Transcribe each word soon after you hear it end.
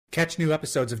Catch new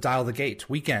episodes of Dial the Gate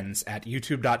weekends at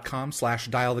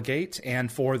youtube.com/dialthegate, and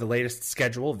for the latest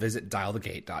schedule, visit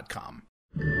dialthegate.com.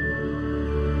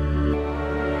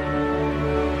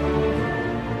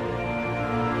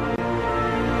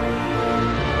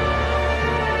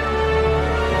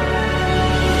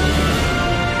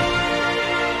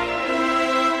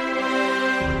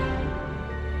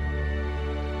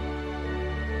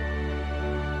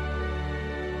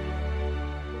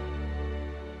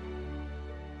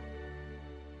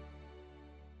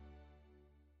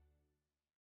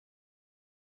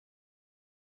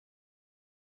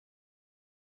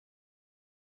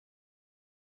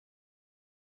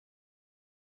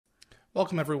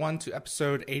 Welcome, everyone, to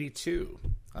episode 82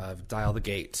 of Dial the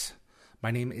Gate. My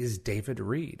name is David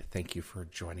Reed. Thank you for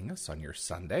joining us on your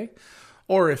Sunday.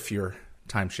 Or if you're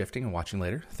time shifting and watching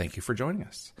later, thank you for joining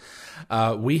us.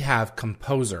 We have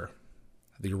composer,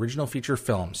 the original feature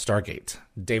film, Stargate,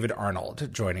 David Arnold,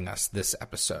 joining us this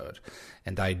episode.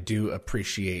 And I do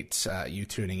appreciate you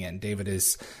tuning in. David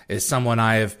is someone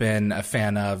I have been a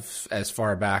fan of as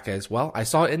far back as, well, I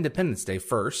saw Independence Day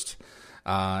first.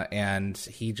 And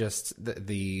he just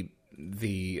the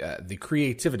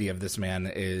creativity of this man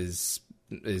is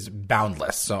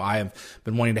boundless. So I have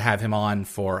been wanting to have him on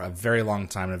for a very long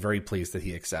time, and I'm very pleased that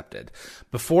he accepted.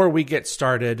 Before we get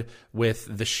started with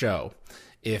the show,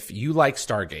 if you like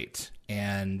Stargate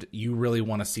and you really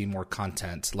want to see more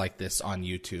content like this on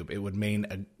YouTube, it would mean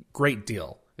a great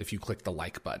deal if you click the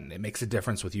like button. It makes a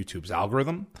difference with YouTube's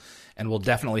algorithm and will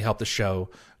definitely help the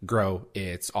show grow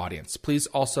its audience. Please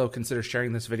also consider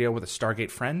sharing this video with a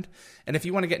Stargate friend. And if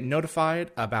you want to get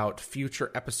notified about future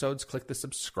episodes, click the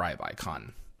subscribe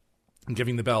icon.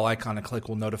 Giving the bell icon a click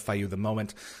will notify you the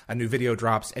moment a new video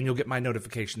drops, and you'll get my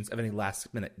notifications of any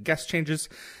last-minute guest changes.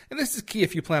 And this is key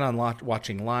if you plan on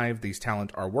watching live. These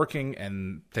talent are working,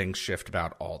 and things shift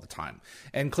about all the time.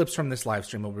 And clips from this live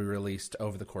stream will be released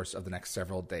over the course of the next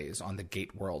several days on the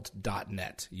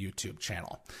gateworld.net YouTube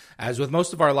channel. As with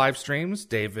most of our live streams,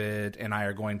 David and I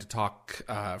are going to talk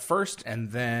first, and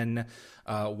then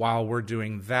while we're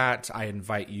doing that, I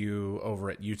invite you over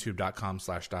at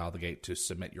youtube.com/dialthegate to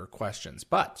submit your questions.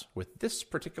 But with this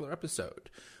particular episode,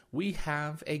 we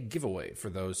have a giveaway for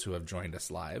those who have joined us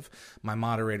live. My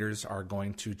moderators are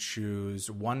going to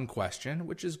choose one question,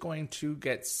 which is going to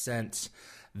get sent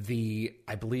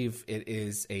I believe it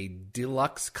is a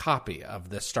deluxe copy of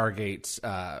the Stargate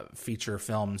feature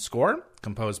film score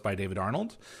composed by David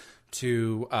Arnold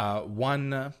to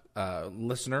one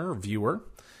listener or viewer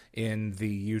in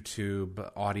the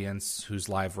YouTube audience who's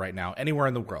live right now, anywhere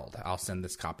in the world. I'll send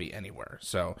this copy anywhere.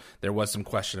 So there was some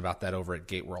question about that over at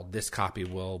Gateworld. This copy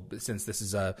will, since this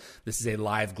is a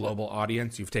live global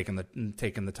audience, you've taken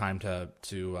the time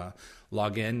to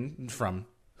log in from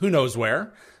who knows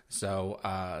where.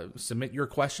 So submit your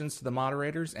questions to the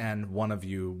moderators, and one of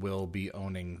you will be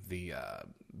owning the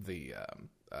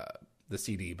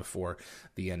CD before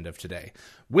the end of today.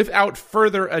 Without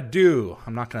further ado,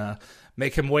 I'm not going to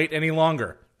make him wait any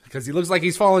longer because he looks like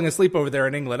he's falling asleep over there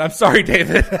in England. I'm sorry,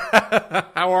 David.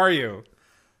 How are you?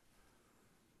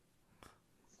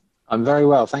 I'm very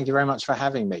well. Thank you very much for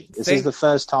having me. This is the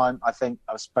first time I think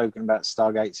I've spoken about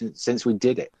Stargate since we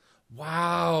did it.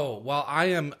 Wow. Well, I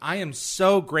am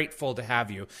so grateful to have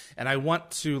you, and I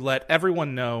want to let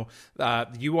everyone know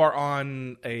you are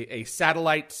on a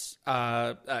satellite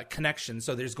connection,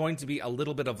 so there's going to be a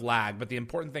little bit of lag, but the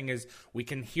important thing is we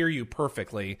can hear you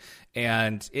perfectly,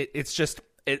 and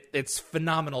it's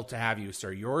phenomenal to have you,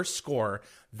 sir. Your score,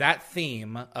 that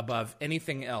theme above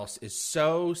anything else, is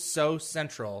so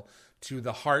central to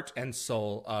the heart and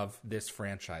soul of this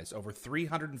franchise. Over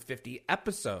 350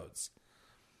 episodes.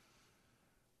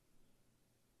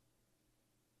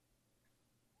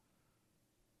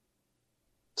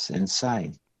 It's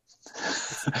insane.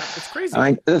 It's crazy.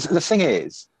 I mean, the thing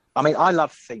is, I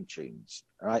love theme tunes,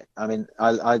 right? I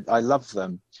love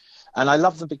them. And I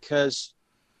love them because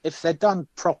if they're done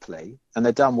properly and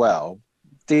they're done well,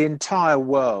 the entire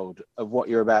world of what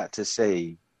you're about to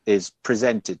see is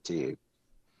presented to you.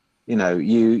 You know,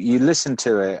 you listen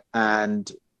to it,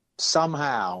 and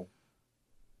somehow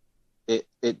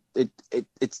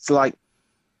it's like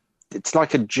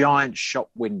a giant shop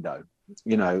window.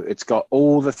 You know, it's got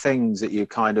all the things that you're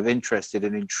kind of interested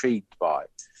and intrigued by,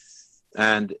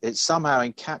 and it somehow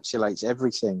encapsulates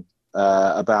everything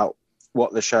about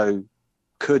what the show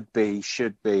could be,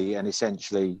 should be, and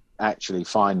essentially actually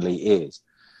finally is.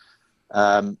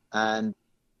 And I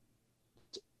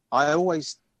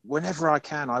always, whenever I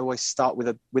can, I always start with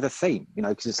a theme, you know,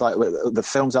 because it's like the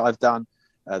films that I've done,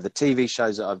 the TV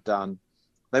shows that I've done,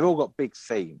 they've all got big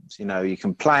themes. You know, you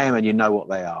can play them and you know what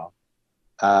they are.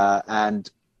 And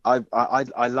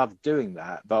I love doing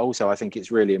that, but also I think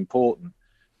it's really important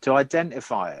to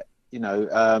identify it,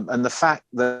 and the fact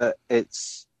that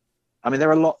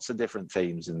there are lots of different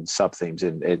themes and sub-themes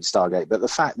in Stargate, but the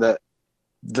fact that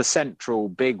the central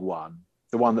big one,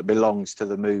 the one that belongs to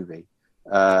the movie,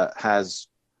 has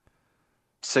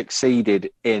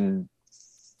succeeded in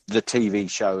the TV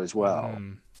show as well.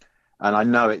 And I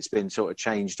know it's been sort of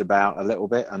changed about a little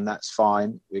bit, and that's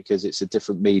fine because it's a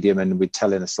different medium and we're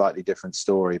telling a slightly different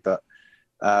story. But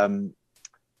what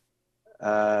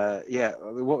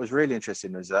was really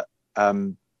interesting was that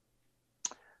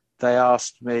they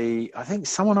asked me, I think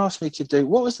someone asked me to do,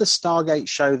 what was the Stargate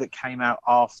show that came out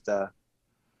after?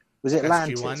 Was it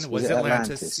Atlantis? SG-1? Was it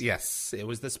Atlantis? Yes, it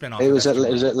was the spinoff. It was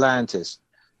Atlantis.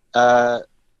 I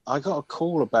got a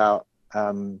call about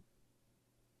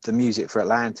the music for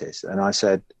Atlantis, and I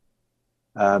said,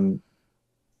 I'd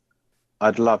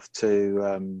love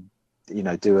to,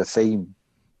 do a theme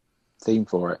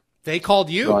for it. They called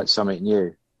you? Write something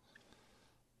new.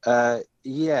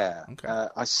 Yeah. Okay.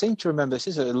 I seem to remember this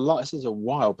is a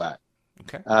while back.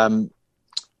 Okay.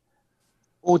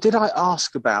 Or did I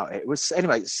ask about it?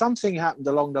 Anyway, something happened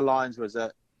along the lines was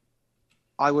that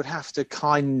I would have to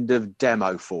kind of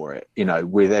demo for it,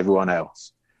 with everyone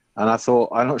else. And I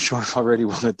thought, I'm not sure if I really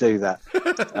want to do that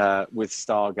with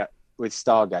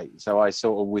Stargate. So I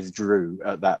sort of withdrew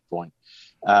at that point.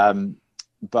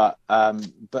 But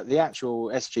the actual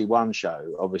SG-1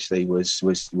 show obviously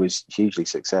was hugely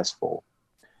successful.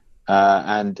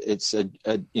 And it's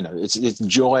it's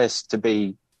joyous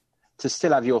to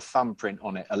still have your thumbprint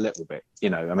on it a little bit.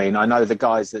 I know the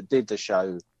guys that did the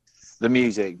show, the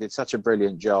music, did such a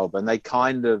brilliant job, and they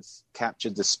kind of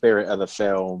captured the spirit of the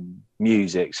film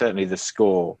music, certainly the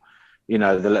score, the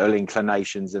little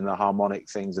inclinations and the harmonic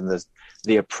things, and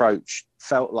the approach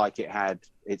felt like it had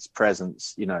its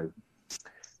presence, in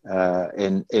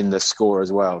the score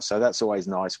as well. So that's always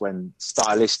nice when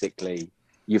stylistically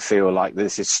you feel like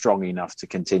this is strong enough to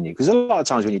continue. Because a lot of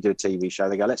times when you do a TV show,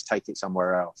 they go, let's take it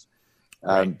somewhere else.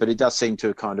 Right. But it does seem to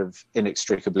have kind of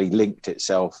inextricably linked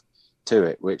itself to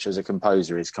it, which as a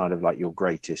composer is kind of like your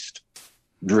greatest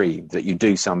dream, that you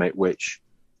do something which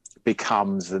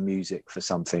becomes the music for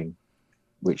something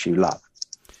which you love.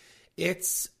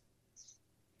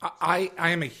 I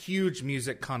am a huge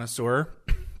music connoisseur,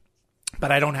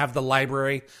 but I don't have the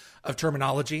library of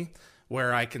terminology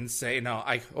where I can say,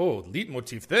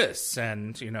 leitmotif this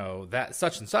and, that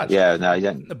such and such. Yeah, no, you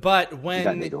don't. But you when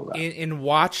don't need all that. in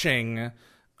watching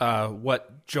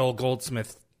what Joel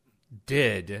Goldsmith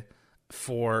did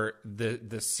for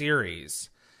the series,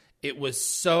 it was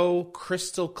so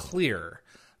crystal clear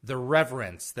the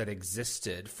reverence that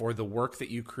existed for the work that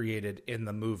you created in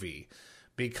the movie.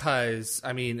 Because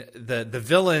the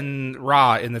villain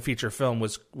Ra in the feature film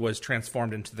was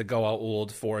transformed into the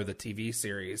Goa'uld for the TV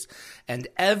series, and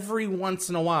every once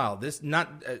in a while, this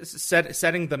not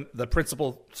setting the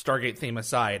principal Stargate theme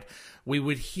aside, we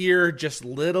would hear just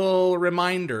little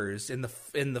reminders in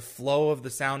the flow of the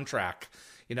soundtrack,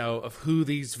 of who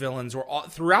these villains were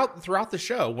throughout the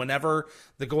show. Whenever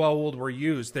the Goa'uld were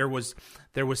used, there was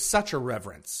such a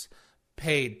reverence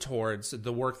paid towards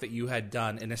the work that you had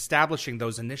done in establishing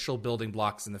those initial building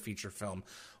blocks in the feature film.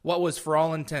 What was, for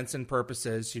all intents and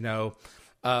purposes, a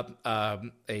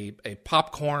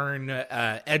popcorn,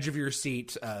 edge of your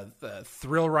seat,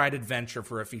 thrill ride adventure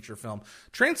for a feature film,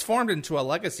 transformed into a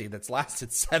legacy that's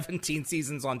lasted 17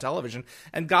 seasons on television,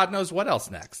 and God knows what else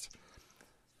next.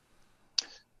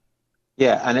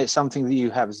 Yeah, and it's something that you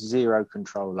have zero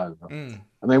control over.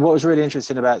 What was really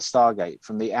interesting about Stargate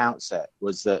from the outset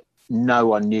was that no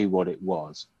one knew what it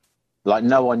was. Like,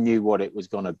 no one knew what it was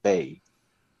going to be.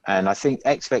 And I think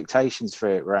expectations for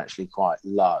it were actually quite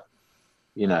low.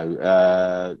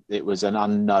 It was an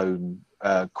unknown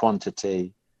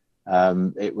quantity.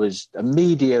 It was a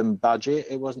medium budget.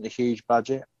 It wasn't a huge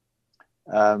budget.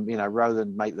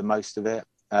 Roland made the most of it.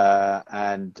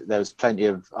 And there was plenty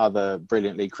of other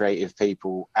brilliantly creative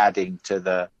people adding to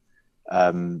the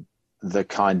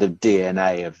kind of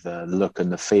DNA of the look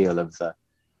and the feel of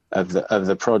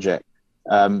the project.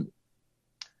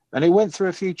 And it went through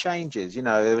a few changes.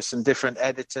 There were some different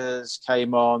editors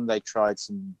came on. They tried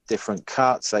some different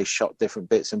cuts. They shot different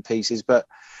bits and pieces. But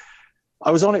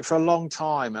I was on it for a long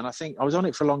time. And I think I was on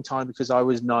it for a long time because I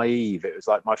was naive. It was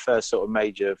like my first sort of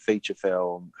major feature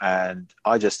film. And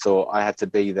I just thought I had to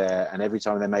be there. And every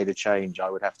time they made a change, I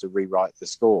would have to rewrite the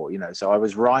score. So I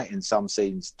was writing some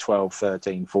scenes 12,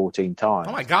 13, 14 times.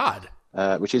 Oh, my God.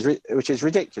 Which is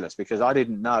ridiculous because I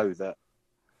didn't know that.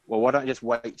 Well, why don't you just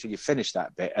wait till you finish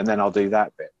that bit and then I'll do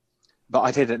that bit? But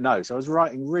I didn't know, so I was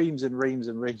writing reams and reams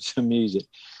and reams of music,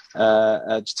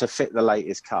 to fit the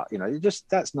latest cut. You know,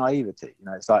 that's naivety. You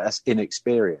know, it's like that's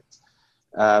inexperience.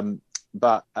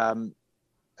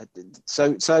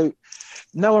 So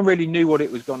no one really knew what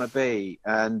it was going to be,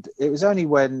 and it was only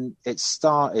when it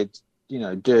started, you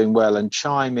know, doing well and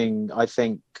chiming, I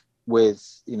think,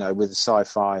 with the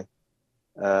sci-fi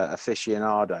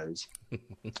aficionados,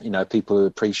 you know, people who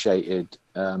appreciated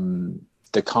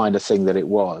the kind of thing that it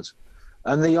was,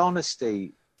 and the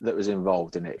honesty that was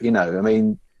involved in it. You know, I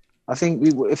mean, I think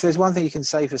if there's one thing you can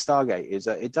say for Stargate is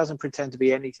that it doesn't pretend to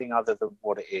be anything other than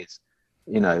what it is.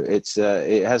 You know,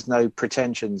 it has no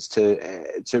pretensions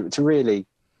to really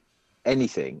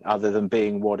anything other than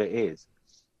being what it is.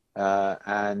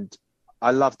 And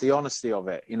I loved the honesty of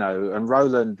it, you know, and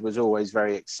Roland was always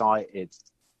very excited.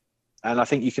 And I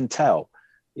think you can tell,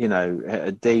 you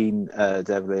know, Dean,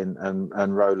 Devlin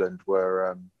and Roland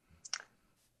were,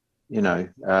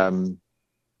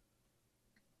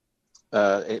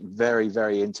 very,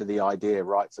 very into the idea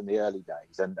right from the early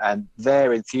days, and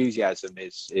their enthusiasm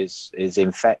is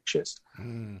infectious.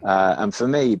 And for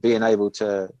me, being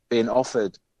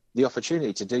offered the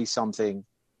opportunity to do something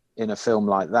in a film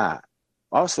like that,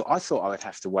 I thought I would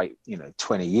have to wait, you know,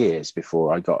 20 years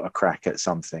before I got a crack at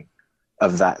something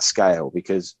of that scale,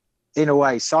 because in a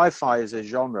way, sci-fi is a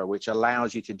genre which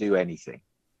allows you to do anything.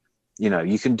 You know,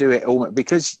 you can do it almost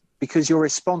because your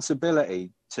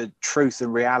responsibility to truth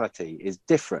and reality is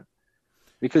different,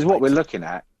 because what we're looking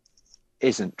at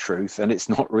isn't truth and it's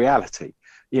not reality,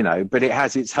 you know, but it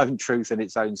has its own truth and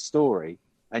its own story,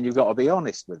 and you've got to be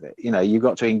honest with it. You know, you've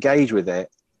got to engage with it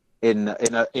in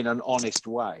an honest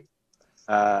way.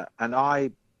 And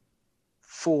I,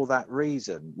 for that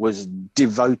reason, was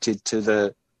devoted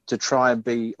to try and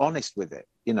be honest with it,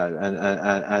 you know,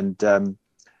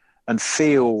 and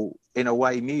feel in a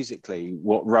way musically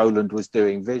what Roland was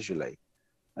doing visually.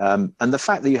 And the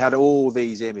fact that you had all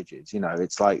these images, you know,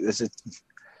 it's like this is,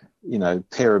 you know,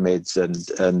 pyramids and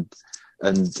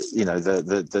you know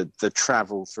the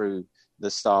travel through the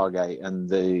Stargate and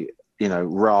the, you know,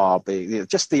 Ra being, you know,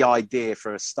 just the idea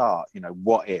for a start, you know,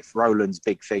 what if Roland's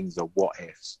big things are what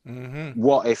ifs.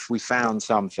 What if we found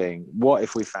something? What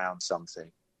if we found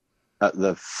something at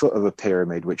the foot of a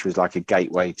pyramid, which was like a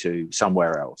gateway to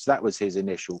somewhere else? That was his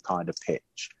initial kind of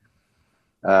pitch.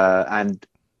 And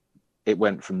it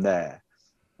went from there.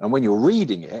 And when you're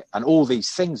reading it and all these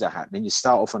things are happening, you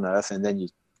start off on Earth and then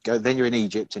you're in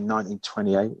Egypt in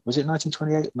 1928. Was it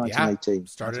 1928? 1918? Yeah,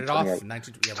 started it off in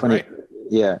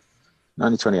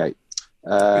 1928.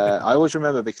 I always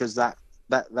remember because that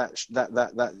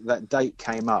date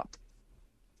came up.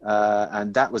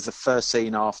 And that was the first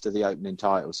scene after the opening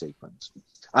title sequence.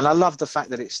 And I love the fact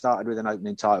that it started with an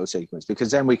opening title sequence, because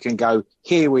then we can go,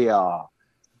 here we are.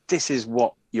 This is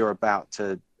what you're about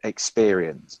to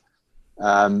experience.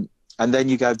 And then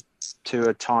you go to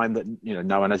a time that, you know,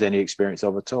 no one has any experience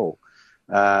of at all.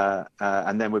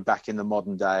 And then we're back in the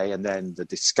modern day, and then the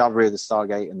discovery of the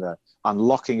Stargate and the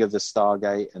unlocking of the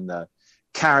Stargate and the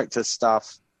character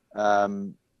stuff.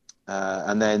 And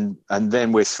then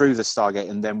we're through the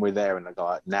Stargate, and then we're there, and I go,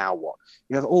 like, now what?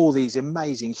 You have all these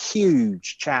amazing,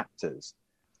 huge chapters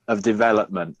of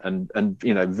development and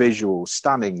you know,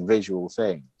 stunning visual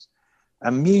things.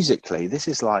 And musically, this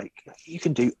is like, you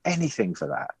can do anything for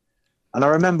that. And I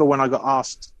remember when I got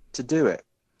asked to do it,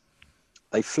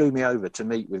 they flew me over to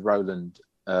meet with Roland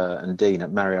and Dean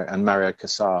at Mario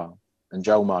Casar and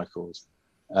Joel Michaels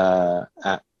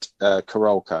at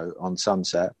Carolco on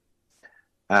Sunset.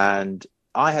 And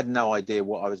I had no idea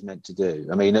what I was meant to do.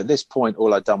 I mean, at this point,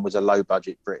 all I'd done was a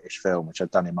low-budget British film, which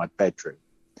I'd done in my bedroom.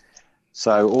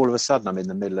 So all of a sudden, I'm in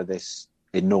the middle of this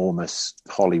enormous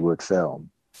Hollywood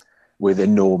film with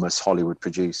enormous Hollywood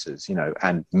producers, you know,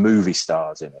 and movie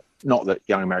stars in it. Not that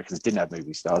Young Americans didn't have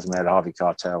movie stars, and we had Harvey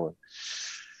Keitel, and,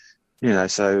 you know,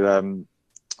 so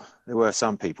there were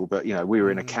some people, but, you know, we were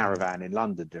in a caravan in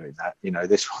London doing that. You know,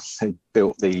 this one, they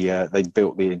built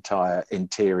the entire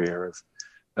interior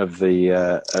of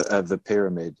the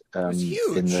pyramid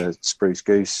in the Spruce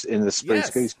Goose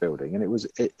Goose building, and it was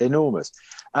enormous.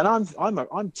 And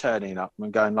I'm turning up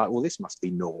and going like, well, this must be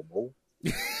normal.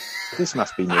 This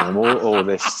must be normal. all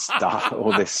this stuff,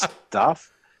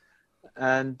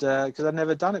 and because I'd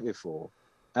never done it before,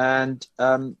 and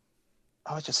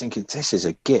I was just thinking, this is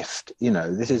a gift. You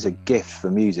know, this is a gift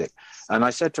for music. And I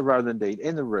said to Roland Dean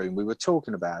in the room, we were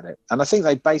talking about it, and I think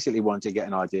they basically wanted to get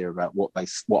an idea about what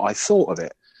I thought of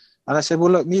it. And I said,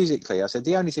 well, look, musically, I said,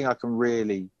 the only thing I can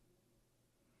really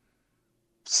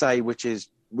say, which is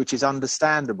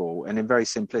understandable and in very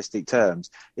simplistic terms,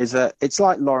 is that it's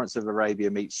like Lawrence of Arabia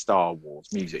meets Star Wars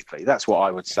musically. That's what I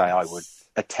would say I would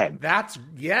attempt.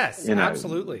 Yes, you know,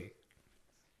 absolutely.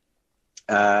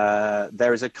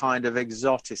 There is a kind of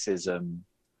exoticism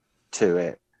to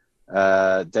it.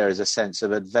 There is a sense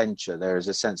of adventure. There is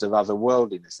a sense of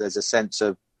otherworldliness. There's a sense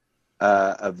of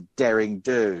daring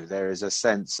do. There is a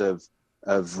sense of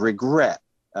regret.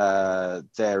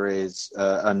 There is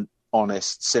an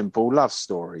honest, simple love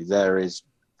story. There is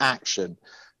action.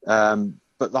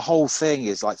 But the whole thing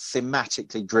is like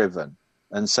thematically driven.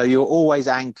 And so you're always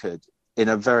anchored in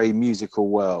a very musical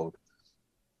world.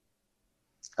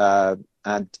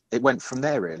 And it went from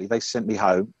there, really. They sent me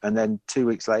home. And then 2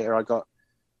 weeks later, I got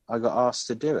asked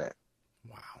to do it.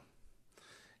 Wow.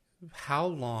 How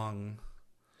long?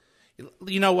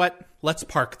 You know what? Let's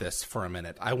park this for a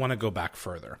minute. I want to go back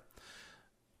further.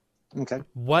 Okay.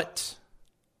 What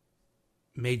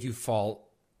made you fall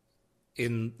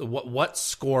in what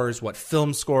scores, what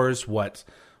film scores, what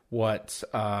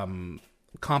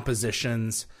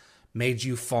compositions made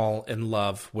you fall in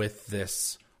love with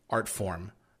this art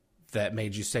form that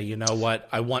made you say, you know what,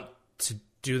 I want to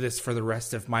do this for the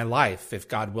rest of my life, if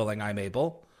God willing I'm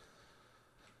able?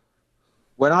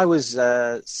 When I was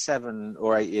 7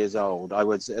 or 8 years old, I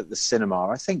was at the cinema,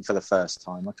 I think for the first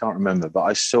time, I can't remember, but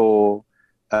I saw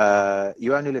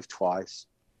You Only Live Twice,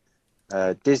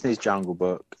 Disney's Jungle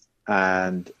Book,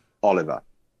 and Oliver,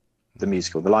 the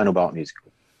musical, the Lionel Bart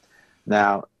musical.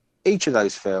 Now, each of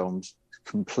those films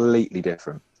completely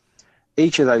different.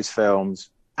 Each of those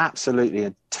films absolutely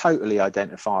and totally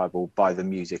identifiable by the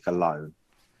music alone.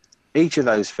 Each of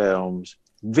those films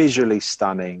visually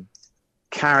stunning,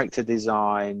 character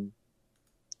design,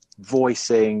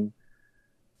 voicing,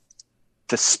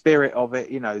 the spirit of it,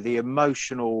 you know, the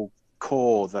emotional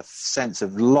core, the sense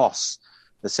of loss,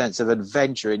 the sense of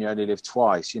adventure in You Only Live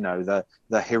Twice, you know,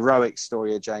 the heroic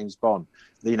story of James Bond,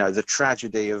 you know, the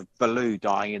tragedy of Baloo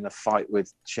dying in the fight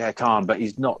with Shere Khan, but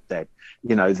he's not dead.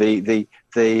 You know, the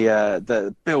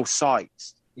Bill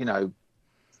Sykes, you know,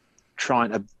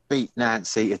 trying to beat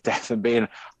Nancy to death and being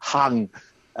hung,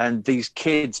 and these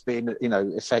kids being, you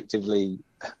know, effectively,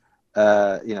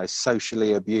 you know,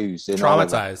 socially abused,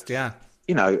 Traumatized, yeah.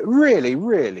 You know, really,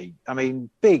 really, I mean,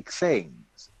 big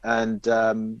things, and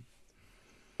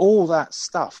all that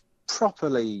stuff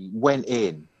properly went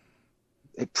in.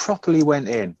 It properly went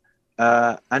in,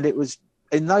 and it was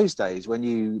in those days when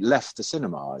you left the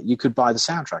cinema, you could buy the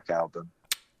soundtrack album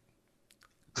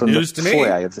from the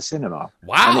foyer of the cinema.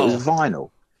 Wow! And it was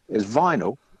vinyl. It was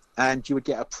vinyl, and you would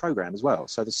get a program as well.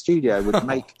 So the studio would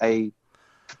make a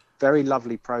very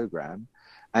lovely program,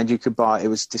 and you could buy. It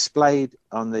was displayed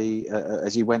on the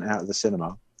as you went out of the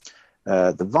cinema,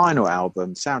 the vinyl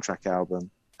album, soundtrack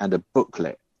album, and a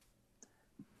booklet,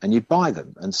 and you'd buy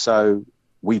them. And so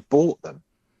we bought them.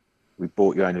 We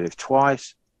bought You Only Live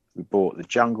Twice. We bought the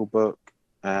Jungle Book,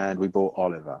 and we bought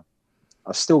Oliver.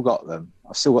 I've still got them.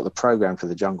 I've still got the program for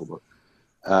the Jungle Book,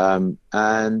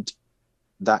 and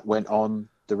that went on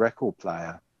the record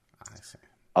player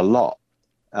a lot.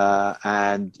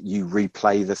 And you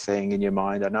replay the thing in your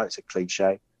mind. I know it's a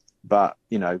cliche, but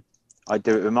you know, I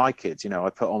do it with my kids. You know, I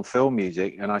put on film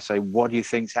music and I say, "What do you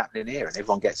think's happening here?" And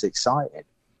everyone gets excited.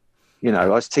 You know, I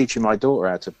was teaching my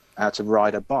daughter how to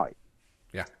ride a bike.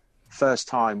 Yeah. First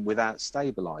time without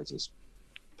stabilizers,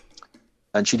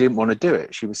 and she didn't want to do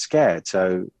it. She was scared,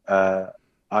 so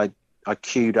I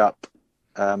queued up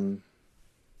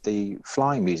the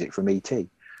flying music from E.T.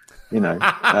 You know,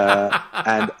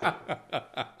 and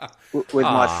with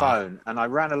my phone, and I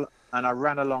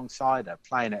ran alongside her,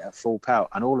 playing it at full pelt,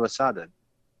 and all of a sudden,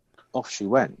 off she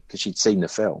went because she'd seen the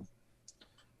film.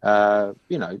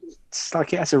 You know, it's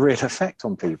like it has a real effect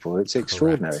on people. It's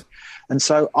extraordinary. Correct. And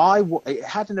so it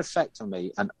had an effect on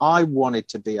me, and I wanted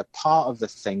to be a part of the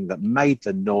thing that made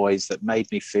the noise, that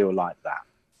made me feel like that.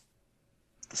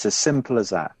 It's as simple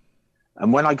as that.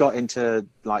 And when I got into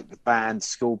like the band,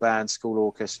 school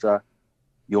orchestra,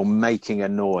 you're making a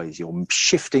noise, you're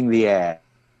shifting the air.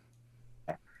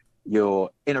 You're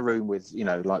in a room with, you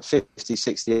know, like 50,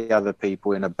 60 other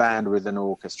people in a band with an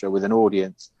orchestra, with an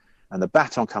audience, and the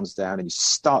baton comes down and you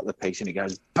start the piece and it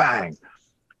goes bang,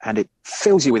 and it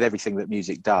fills you with everything that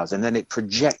music does, and then it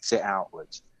projects it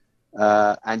outwards,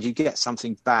 and you get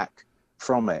something back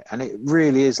from it. And it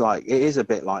really is like, it is a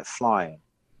bit like flying.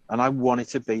 And I wanted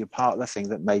to be a part of the thing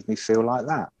that made me feel like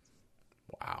that.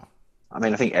 Wow. I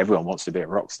mean, I think everyone wants to be a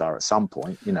rock star at some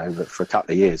point, you know, but for a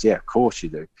couple of years, yeah, of course you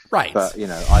do. Right. But, you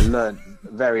know, I learned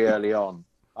very early on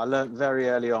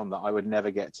that I would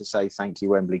never get to say thank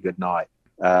you, Wembley, good night,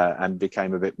 and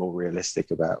became a bit more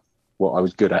realistic about what I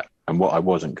was good at and what I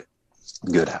wasn't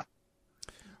good at.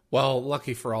 Well,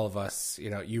 lucky for all of us, you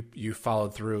know, you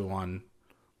followed through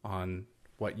on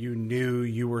what you knew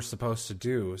you were supposed to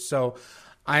do. So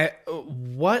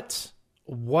what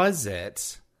was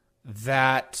it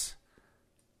that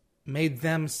made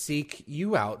them seek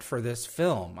you out for this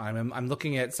film? I'm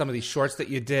looking at some of these shorts that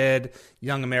you did.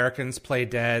 Young Americans Play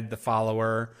Dead, The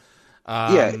Follower.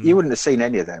 Yeah, you wouldn't have seen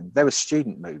any of them. They were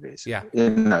student movies. Yeah. They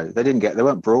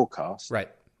weren't broadcast. Right.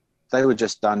 They were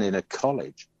just done in a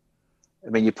college. I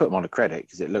mean, you put them on a credit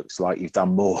because it looks like you've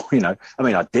done more, I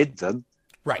mean, I did them.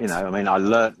 Right. I mean, I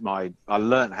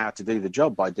learned how to do the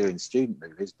job by doing student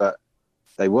movies, but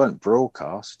they weren't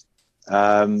broadcast.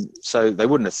 So they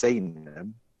wouldn't have seen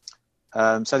them.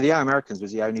 So the Young Americans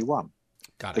was the only one.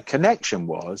 Got it. The connection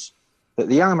was that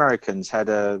the Young Americans had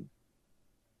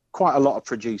quite a lot of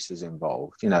producers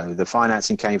involved. The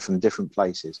financing came from different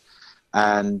places.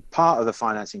 And part of the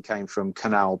financing came from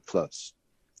Canal Plus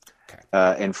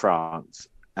in France.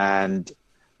 And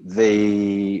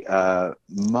the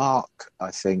Mark,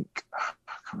 I think, I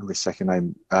can't remember his second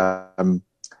name.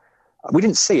 We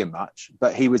didn't see him much,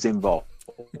 but he was involved.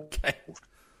 Okay.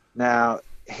 Now,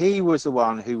 he was the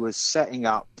one who was setting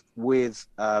up with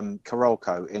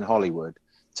Carolco in Hollywood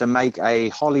to make a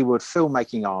Hollywood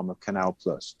filmmaking arm of Canal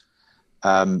Plus.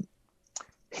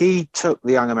 He took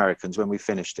The Young Americans when we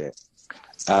finished it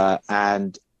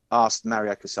and asked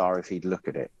Mario Cassara if he'd look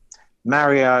at it.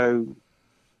 Mario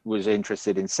was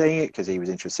interested in seeing it because he was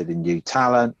interested in new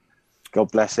talent.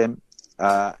 God bless him.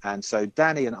 And so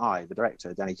Danny and I, the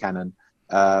director, Danny Cannon,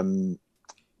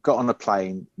 got on a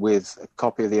plane with a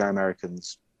copy of The Young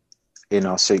Americans in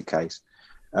our suitcase.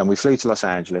 And we flew to Los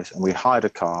Angeles and we hired a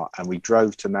car and we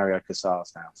drove to Mario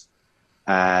Cassara's house.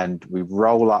 And we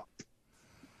roll up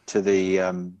to the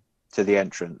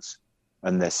entrance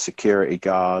and there's security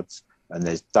guards and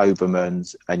there's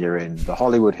Dobermans and you're in the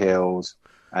Hollywood Hills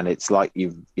and it's like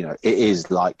it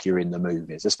is like you're in the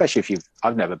movies, especially if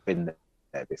I've never been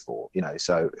there before,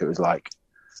 so it was like,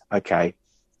 okay.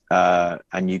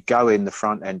 And you go in the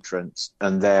front entrance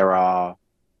and there are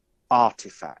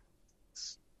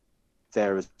artifacts.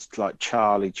 There is like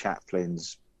Charlie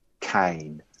Chaplin's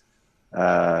cane.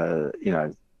 There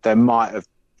might have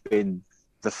been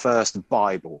the first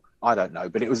Bible. I don't know,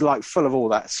 but it was like full of all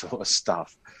that sort of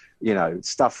stuff,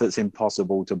 stuff that's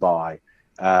impossible to buy.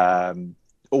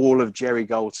 All of Jerry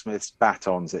Goldsmith's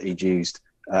batons that he'd used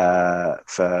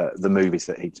for the movies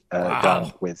that he'd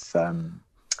done with,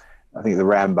 I think the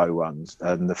Rambo ones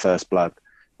and the First Blood.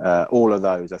 All of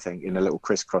those, I think, in a little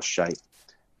crisscross shape,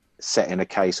 set in a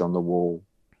case on the wall.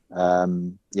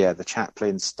 The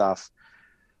Chaplin stuff.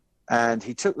 And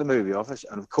he took the movie off us,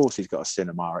 and of course he's got a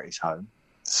cinema at his home.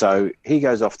 So he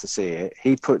goes off to see it.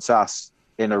 He puts us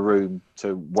in a room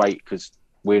to wait because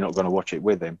we're not going to watch it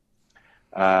with him.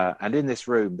 And in this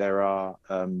room, there are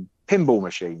pinball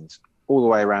machines all the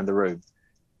way around the room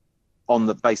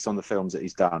based on the films that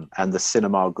he's done and the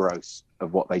cinema gross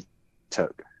of what they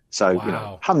took. So,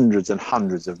 wow. Hundreds and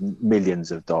hundreds of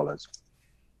millions of dollars.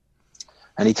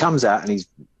 And he comes out and he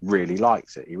really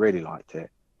likes it. He really liked it.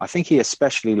 I think he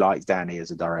especially liked Danny as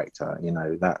a director.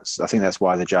 I think that's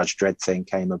why the Judge Dredd thing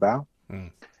came about.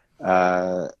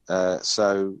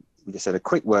 So we just had a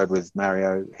quick word with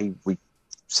Mario. We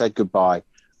said goodbye.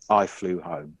 I flew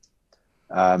home.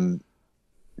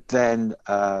 Then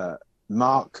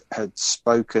Mark had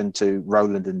spoken to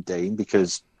Roland and Dean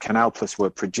because Canal Plus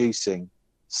were producing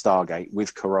Stargate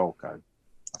with Carolco.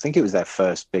 I think it was their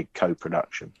first big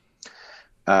co-production.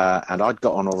 And I'd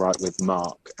got on all right with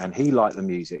Mark, and he liked the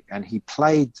music, and he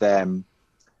played them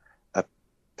a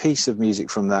piece of music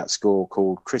from that score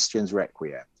called Christian's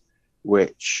Requiem,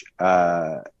 which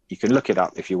you can look it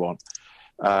up if you want.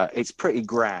 It's pretty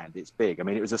grand. It's big. I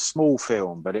mean, it was a small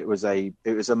film, but it was a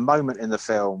moment in the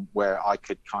film where I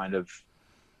could kind of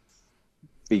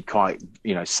be quite,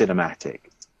 cinematic.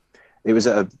 It was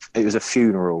a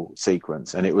funeral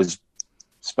sequence, and it was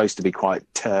supposed to be quite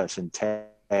terse and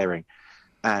tearing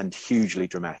and hugely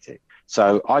dramatic.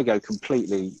 So I go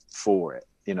completely for it,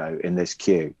 in this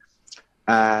cue.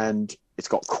 And it's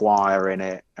got choir in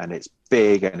it, and it's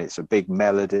big, and it's a big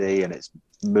melody, and it's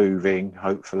moving,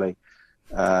 hopefully.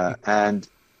 And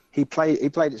he played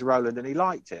it to Roland, and he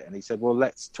liked it. And he said, well,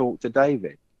 let's talk to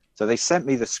David. So they sent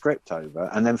me the script over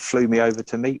and then flew me over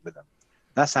to meet with them.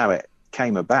 That's how it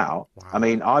came about. Wow. I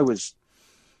mean, I was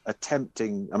I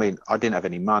didn't have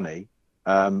any money.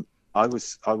 I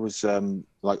was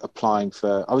applying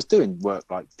for, I was doing work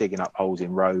like digging up holes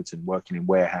in roads and working in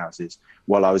warehouses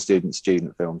while I was doing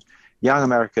student films. Young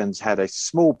Americans had a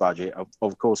small budget.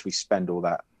 Of course, we spend all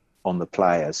that on the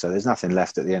players, so there's nothing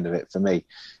left at the end of it for me.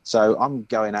 So I'm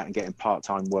going out and getting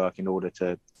part-time work in order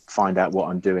to find out what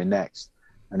I'm doing next.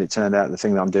 And it turned out the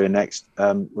thing that I'm doing next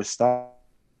was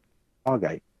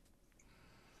Stargate.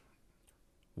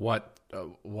 What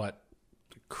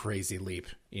crazy leap,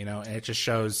 you know, and it just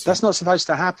shows that's not supposed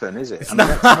to happen, is it? it's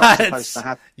That's not supposed to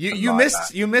happen. You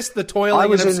missed the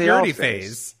toiling and obscurity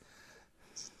phase.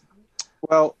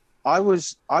 Well, I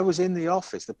was in the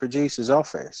office, the producer's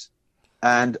office,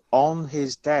 and on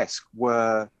his desk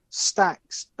were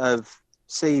stacks of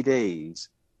CDs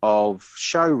of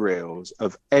show reels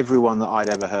of everyone that I'd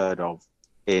ever heard of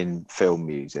in film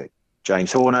music.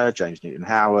 James Horner, James Newton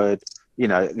Howard, you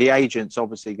know, the agents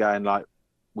obviously going like,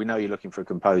 we know you're looking for a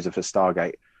composer for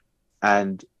Stargate.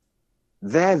 And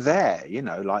they're there, you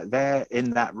know, like they're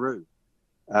in that room.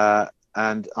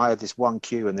 And I had this one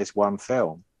cue and this one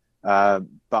film. But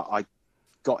I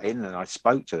got in and I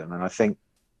spoke to them, and I think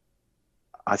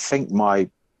my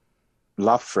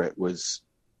love for it was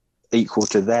equal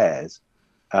to theirs.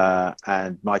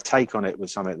 And my take on it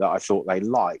was something that I thought they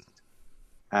liked.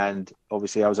 And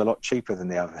obviously I was a lot cheaper than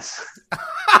the others.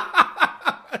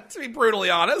 To be brutally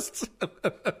honest.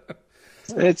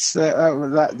 It's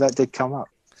that did come up.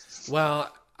 Well,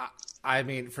 I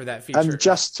mean, for that feature, and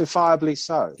justifiably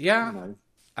so. Yeah, you know?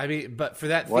 I mean, but for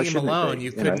that theme alone,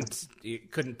 you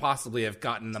couldn't possibly have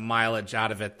gotten the mileage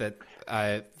out of it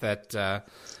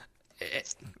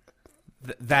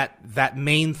that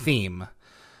main theme.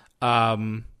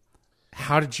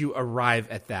 How did you arrive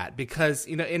at that? Because,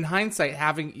 you know, in hindsight,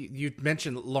 you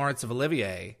mentioned Lawrence of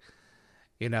Olivier.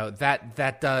 You know,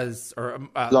 that does, or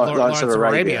Lawrence of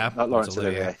Arabia. Not Lawrence of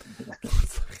Olivier.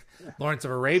 Lawrence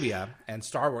of Arabia and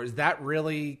Star Wars. That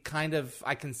really kind of,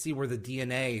 I can see where the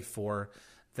DNA for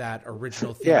that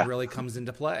original theme really comes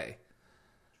into play.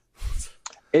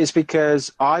 It's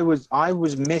because I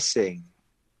was missing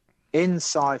in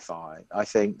sci-fi, I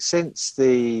think, since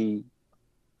the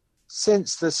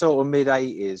sort of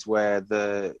mid-'80s, where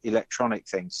the electronic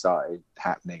thing started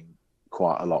happening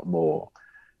quite a lot more.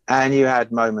 And you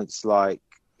had moments like,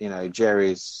 you know,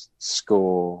 Jerry's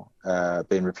score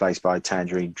being replaced by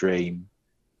Tangerine Dream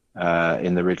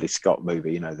in the Ridley Scott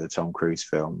movie, you know, the Tom Cruise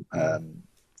film,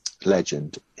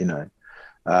 Legend, you know.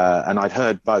 And I'd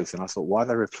heard both, and I thought, why are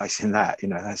they replacing that? You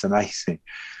know, that's amazing.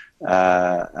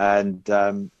 And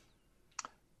there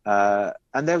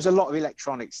was a lot of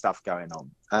electronic stuff going on,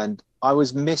 and I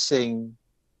was missing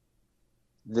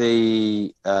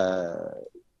the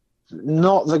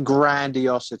not the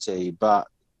grandiosity, but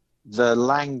the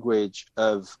language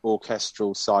of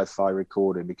orchestral sci-fi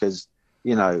recording, because,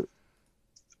 you know,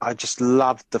 I just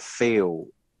loved the feel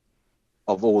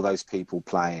of all those people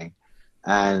playing.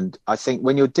 And I think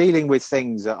when you're dealing with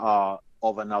things that are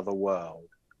of another world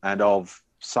and of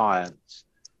science,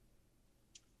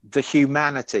 the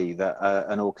humanity that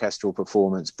an orchestral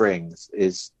performance brings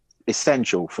is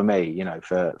essential for me, you know,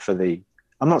 for the,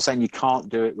 I'm not saying you can't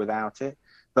do it without it,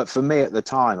 but for me at the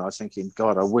time, I was thinking,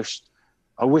 God, I wished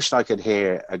I could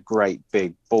hear a great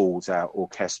big balls out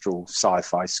orchestral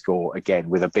sci-fi score again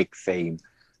with a big theme,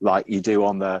 like you do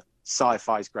on the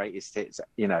sci-fi's greatest hits,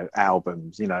 you know,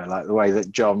 albums, you know, like the way that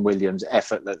John Williams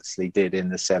effortlessly did in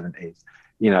the 70s.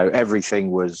 You know, everything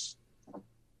was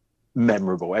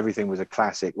memorable. Everything was a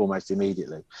classic almost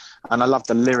immediately. And I loved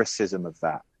the lyricism of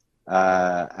that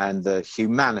and the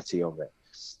humanity of it.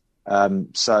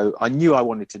 So I knew I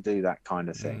wanted to do that kind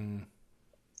of thing.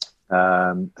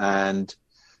 And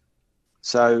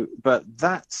so, but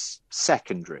that's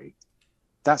secondary.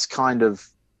 That's kind of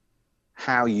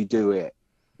how you do it.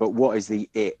 But what is the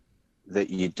it that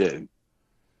you do?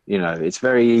 You know, it's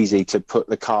very easy to put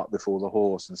the cart before the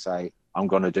horse and say, I'm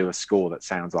going to do a score that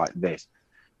sounds like this.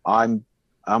 I'm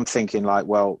thinking like,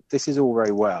 well, this is all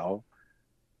very well,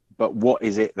 but what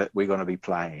is it that we're going to be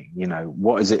playing? You know,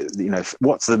 what is it, you know,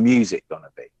 what's the music going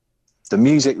to be? The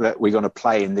music that we're going to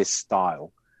play in this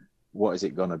style, what is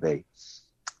it going to be?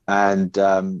 And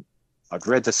I'd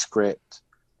read the script.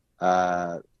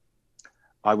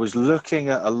 I was looking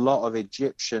at a lot of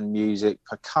Egyptian music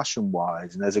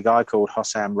percussion-wise, and there's a guy called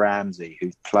Hossam Ramsey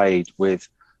who played with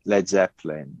Led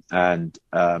Zeppelin and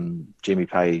Jimmy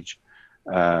Page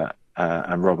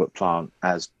and Robert Plant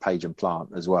as Page and Plant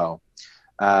as well.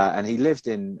 And he lived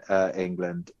in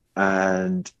England,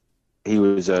 and he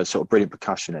was a sort of brilliant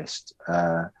percussionist.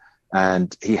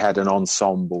 And he had an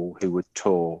ensemble who would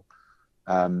tour.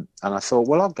 And I thought,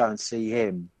 well, I'll go and see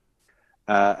him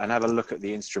and have a look at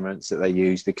the instruments that they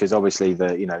use, because obviously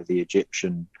the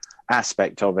Egyptian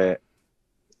aspect of it,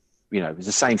 you know, it was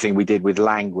the same thing we did with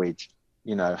language.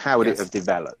 You know, how would it have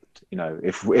developed? You know,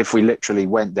 if we literally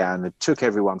went down and took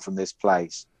everyone from this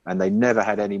place and they never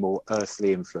had any more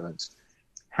earthly influence,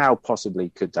 how possibly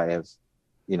could they have,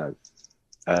 you know,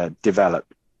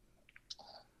 developed?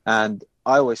 And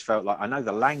I always felt like, I know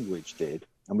the language did,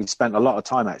 and we spent a lot of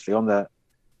time actually on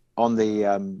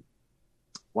the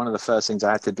one of the first things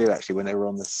I had to do actually when they were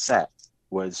on the set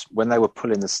was when they were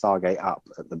pulling the Stargate up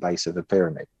at the base of the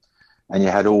pyramid, and you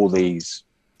had all these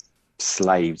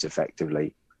slaves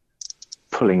effectively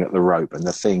pulling at the rope, and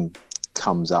the thing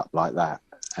comes up like that,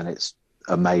 and it's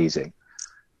amazing.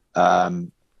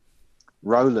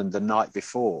 Roland, the night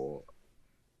before,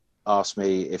 asked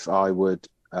me if I would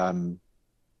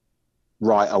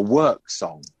write a work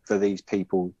song for these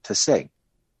people to sing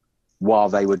while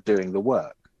they were doing the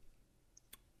work,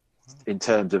 in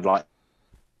terms of like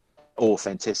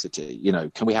authenticity. You know,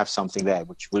 can we have something there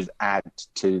which would add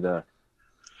to the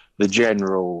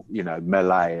general, you know,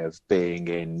 melee of being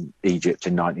in Egypt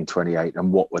in 1928,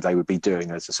 and what would they would be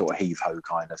doing as a sort of heave-ho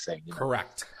kind of thing, you know?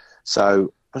 Correct.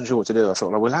 So I wasn't sure what to do. I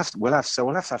thought, well, we'll have to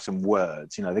have some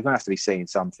words. You know, they're going to have to be singing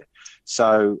something.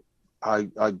 So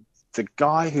the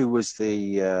guy who was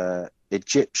the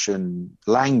Egyptian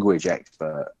language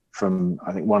expert from,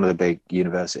 I think, one of the big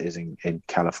universities in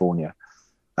California,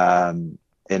 in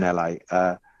LA,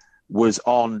 was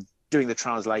on doing the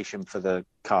translation for the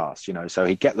cast. You know, so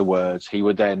he'd get the words. He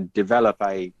would then develop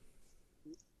a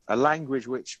language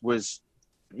which was,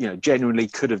 you know, genuinely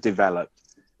could have developed.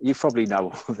 You probably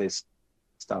know all this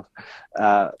stuff.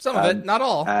 Some of it, not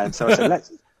all. And so I said,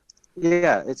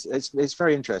 it's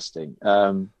very interesting.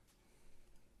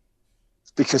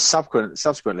 Because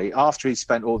subsequently, after he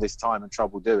spent all this time and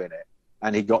trouble doing it,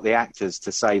 and he got the actors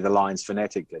to say the lines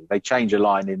phonetically, they change a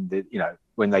line in the, you know,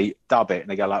 when they dub it, and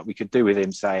they go like, we could do with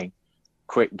him saying,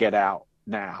 "Quick, get out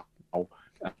now,"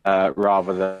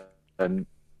 rather than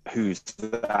 "Who's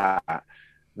that?"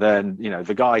 Then, you know,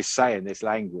 the guy's saying this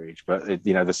language, but,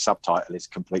 you know, the subtitle is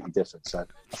completely different. So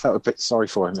I felt a bit sorry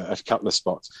for him at a couple of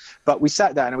spots. But we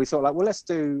sat down and we thought, like, well, let's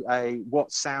do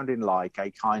what's sounding like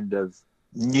a kind of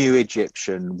new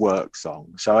Egyptian work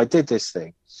song. So I did this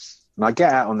thing, and I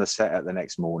get out on the set at the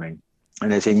next morning,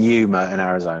 and it's in Yuma in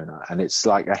Arizona, and it's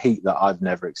like a heat that I've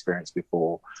never experienced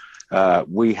before.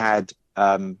 We had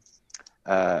like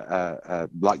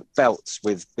belts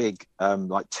with big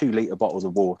like 2-liter bottles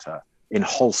of water in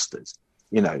holsters.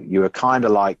 You know, you were kind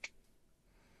of like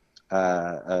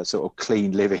sort of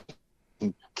clean living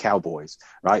cowboys,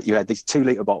 right? You had these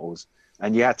 2-liter bottles,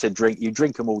 and you had to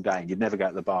drink them all day, and you'd never go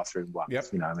to the bathroom once. Yep.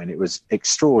 You know, I mean, it was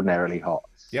extraordinarily hot.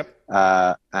 Yep.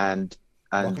 And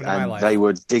they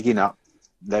were digging up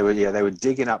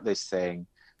this thing,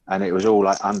 and it was all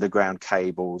like underground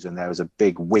cables, and there was a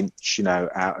big winch, you know,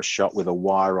 out of shot with a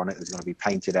wire on it that's going to be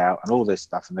painted out, and all this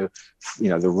stuff, and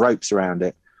the ropes around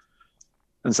it.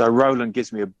 And so Roland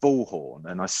gives me a bullhorn,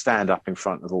 and I stand up in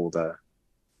front of all the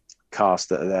cast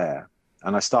that are there,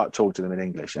 and I start talking to them in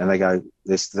English, and they go,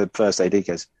 the first AD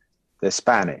goes, "They're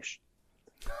Spanish.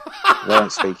 They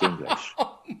don't speak English."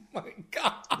 Oh my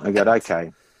God. I go,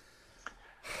 okay.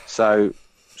 So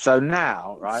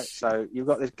now, right, so you've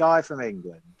got this guy from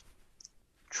England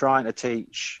trying to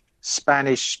teach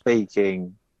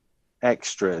Spanish-speaking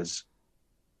extras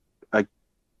a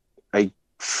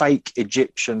fake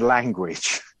Egyptian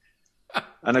language.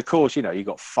 And of course, you know, you've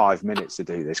got 5 minutes to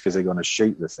do this because they're going to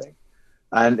shoot the thing.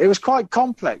 And it was quite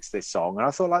complex, this song. And I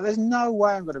thought, like, there's no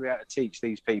way I'm going to be able to teach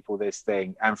these people this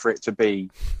thing, and for it to be,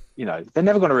 you know, they're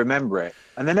never going to remember it,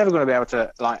 and they're never going to be able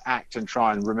to, like, act and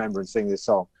try and remember and sing this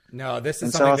song. No, this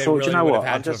is something they really would have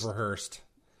had to have rehearsed.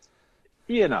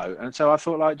 You know, and so I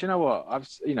thought, like, do you know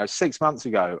what? 6 months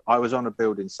ago, I was on a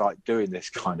building site doing this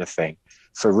kind of thing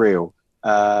for real.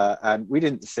 And we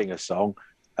didn't sing a song.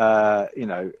 You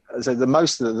know, so the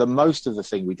most of the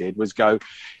thing we did was go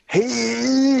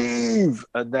heave,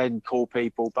 and then call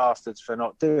people bastards for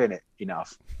not doing it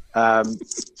enough.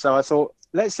 So I thought,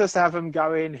 let's just have them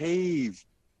go in heave,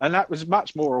 and that was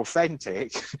much more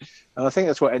authentic. And I think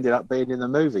that's what ended up being in the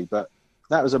movie. But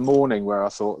that was a morning where I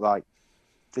thought, like,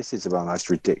 this is one of the most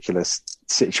ridiculous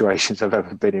situations I've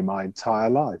ever been in my entire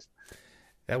life.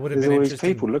 That would have been interesting. There's all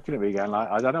these people looking at me going, like,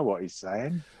 I don't know what he's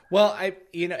saying. Well,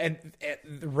 and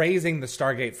raising the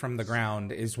Stargate from the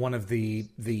ground is one of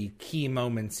the key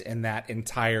moments in that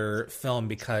entire film,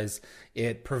 because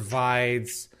it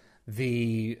provides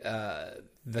the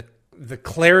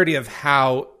clarity of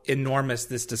how enormous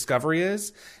this discovery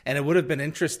is. And it would have been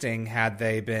interesting had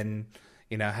they been,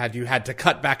 you know, had you had to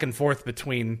cut back and forth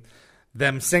between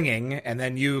them singing and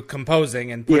then you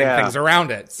composing and putting things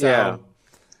around it. So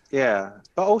yeah.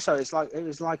 But also, it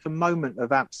was like a moment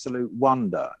of absolute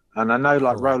wonder. And I know,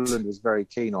 like, Roland was very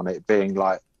keen on it being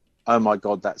like, "Oh my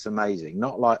God, that's amazing."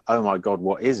 Not like, "Oh my God,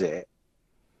 what is it?"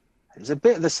 It's a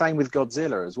bit the same with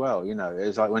Godzilla as well. You know,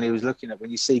 it's like when he was when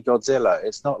you see Godzilla,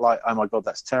 it's not like, "Oh my God,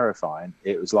 that's terrifying."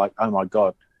 It was like, "Oh my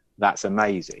God, that's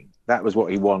amazing." That was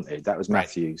what he wanted. That was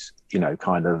Matthew's, you know,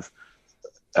 kind of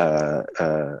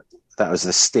That was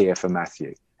the steer for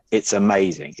Matthew. It's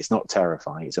amazing. It's not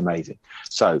terrifying. It's amazing.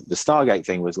 So the Stargate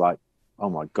thing was like, oh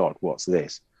my God, what's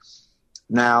this?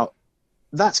 Now,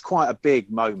 that's quite a big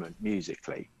moment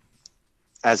musically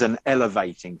as an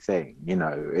elevating thing. You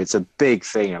know, it's a big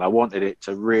thing. And I wanted it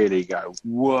to really go,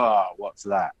 whoa, what's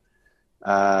that?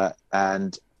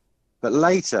 But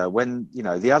later, when, you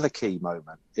know, the other key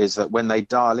moment is that when they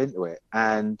dial into it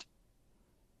and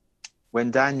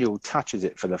when Daniel touches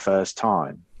it for the first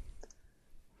time,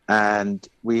 and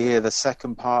we hear the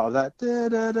second part of that, da,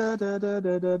 da, da, da, da,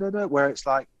 da, da, da, where it's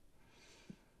like,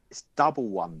 it's double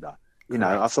wonder. You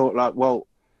know, I thought like, well,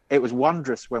 it was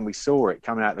wondrous when we saw it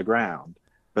coming out of the ground,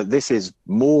 but this is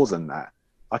more than that.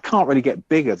 I can't really get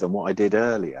bigger than what I did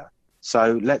earlier.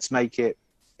 So let's make it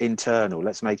internal.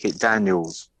 Let's make it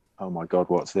Daniel's. Oh my God,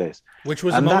 what's this? Which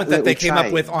was a moment that they came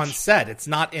up with on set. It's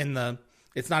not in the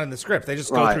script. They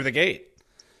just go through the gate.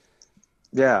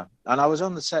 Yeah, and I was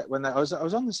on the set when I was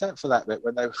on the set for that bit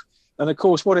when they, and of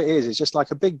course what it is just like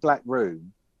a big black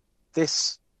room,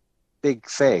 this big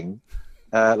thing,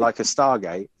 like a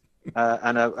Stargate,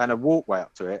 and a walkway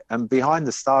up to it, and behind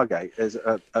the Stargate there's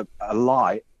a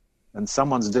light, and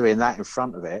someone's doing that in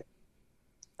front of it,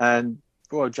 and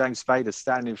poor James Spader's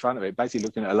standing in front of it, basically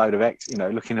looking at a load of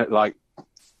looking at like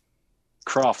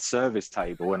craft service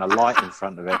table and a light in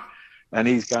front of it, and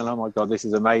he's going, oh my God, this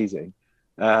is amazing.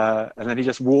 And then he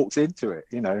just walks into it,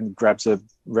 you know, and grabs a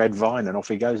red vine and off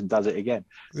he goes and does it again.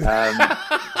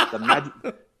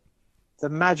 The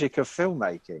magic of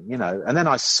filmmaking, you know. And then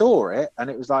I saw it and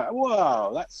it was like,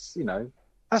 whoa, that's, you know,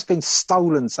 that's been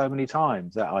stolen so many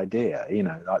times, that idea, you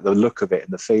know, like the look of it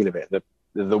and the feel of it,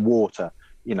 the water,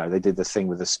 you know, they did the thing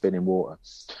with the spinning water.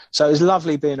 So it was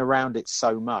lovely being around it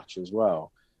so much as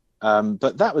well.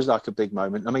 But that was like a big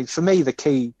moment. I mean, for me,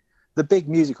 the big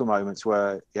musical moments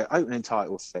were opening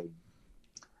title theme,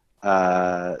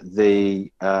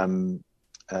 the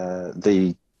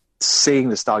seeing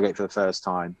the Stargate for the first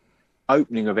time,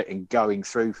 opening of it and going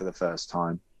through for the first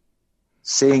time,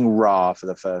 seeing Ra for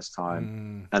the first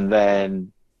time, and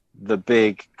then the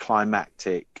big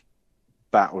climactic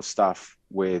battle stuff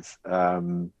with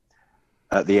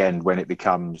at the end when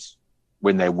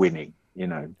they're winning, you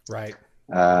know. Right.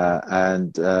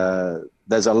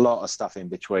 There's a lot of stuff in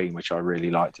between which I really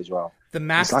liked as well. The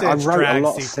Mastix drag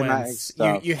sequence,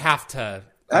 you have to.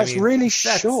 That's really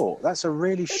short. That's a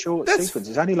really short sequence.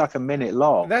 It's only like a minute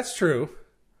long. That's true.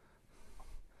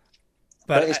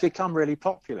 But it's become really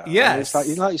popular. Yes.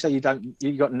 It's like you say, you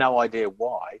got no idea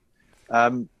why.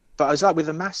 But I was like with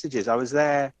the Messages, I was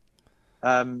there.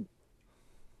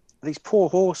 These poor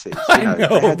horses. I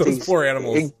know those poor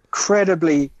animals.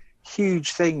 Incredibly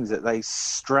huge things that they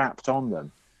strapped on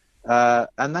them.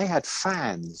 And they had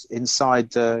fans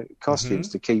inside the costumes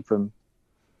to keep them.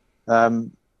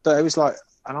 But it was like,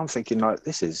 and I'm thinking like,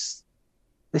 this is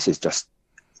just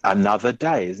another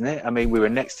day, isn't it? I mean, we were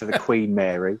next to the Queen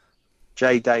Mary,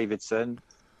 Jay Davidson.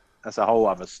 That's a whole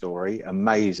other story.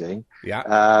 Amazing.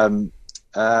 Yeah.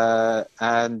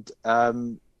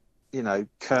 You know,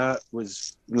 Kurt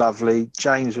was lovely.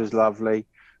 James was lovely.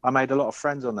 I made a lot of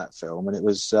friends on that film, and it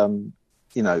was,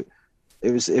 you know,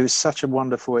 it was such a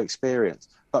wonderful experience,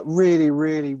 but really,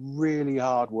 really, really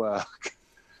hard work.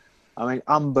 I mean,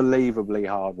 unbelievably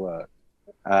hard work.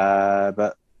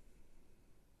 But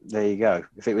there you go.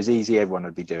 If it was easy, everyone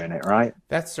would be doing it, right?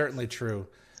 That's certainly true.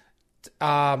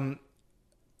 A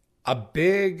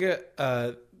big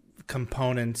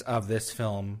component of this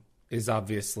film is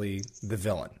obviously the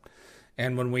villain.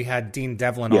 And when we had Dean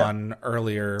Devlin on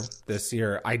earlier this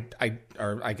year, I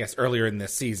guess earlier in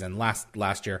this season,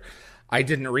 last year, I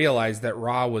didn't realize that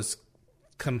Ra was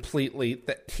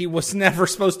that he was never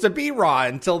supposed to be Ra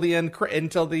until the end,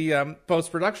 until the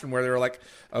post-production, where they were like,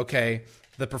 okay,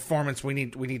 the performance, we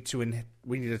need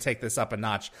to take this up a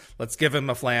notch. Let's give him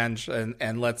a flange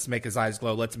and let's make his eyes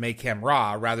glow. Let's make him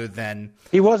Ra rather than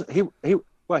he wasn't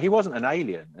an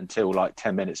alien until like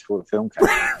 10 minutes before the film came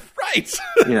out. Right.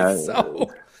 You know,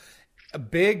 so a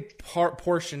big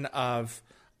portion of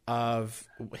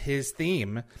his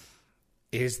theme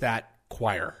is that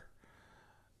choir.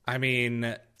 I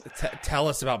mean, tell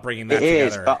us about bringing that together. It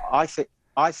is, but I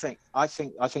think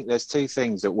there's two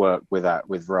things that work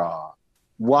with Ra.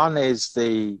 One is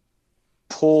the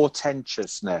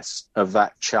portentousness of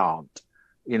that chant,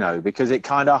 you know, because it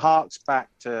kind of harks back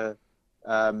to,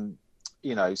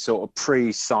 you know, sort of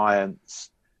pre-science,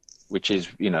 which is,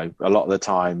 you know, a lot of the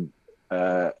time,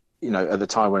 you know, at the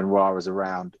time when Ra was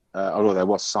around, although there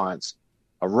was science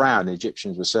around, the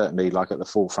Egyptians were certainly like at the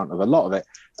forefront of a lot of it.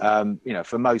 You know,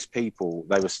 for most people,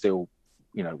 they were still,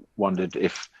 you know, wondered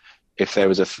if there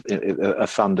was a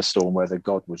thunderstorm whether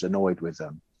God was annoyed with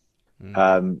them.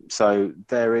 So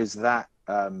there is that.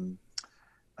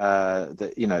 The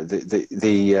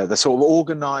sort of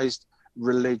organized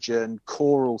religion,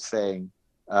 choral thing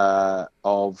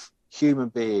of human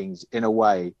beings in a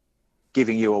way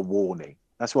giving you a warning.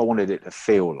 That's what I wanted it to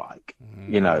feel like.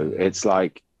 It's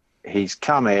like he's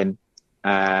coming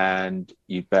and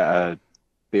you better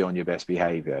be on your best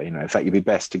behavior. In fact, you'd be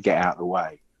best to get out of the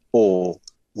way, or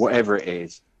whatever it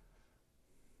is,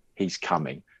 he's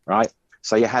coming, right?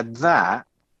 So you had that,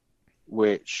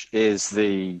 which is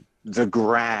the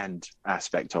grand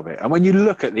aspect of it. And when you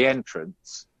look at the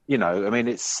entrance,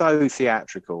 it's so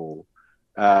theatrical.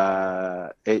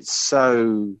 It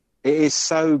is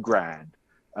so grand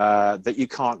that you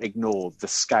can't ignore the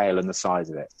scale and the size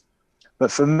of it.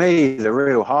 But for me, the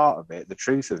real heart of it, the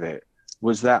truth of it,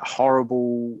 was that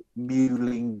horrible,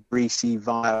 mewling, greasy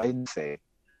violin thing,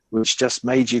 which just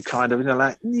made you kind of,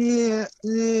 yeah.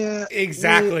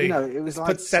 Exactly. It was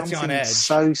like sets you on edge.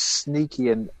 So sneaky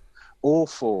and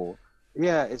awful.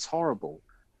 Yeah, it's horrible.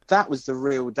 That was the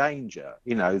real danger.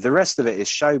 The rest of it is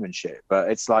showmanship.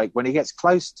 But it's like when he gets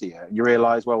close to you, you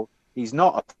realise, well, he's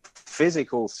not a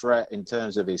physical threat in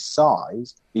terms of his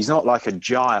size. He's not like a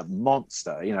giant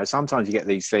monster. Sometimes you get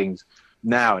these things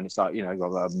now and it's like,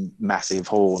 got massive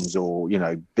horns or,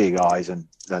 big eyes and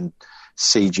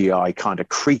CGI kind of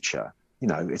creature.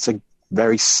 It's a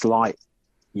very slight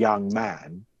young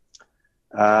man.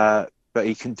 But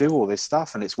he can do all this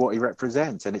stuff, and it's what he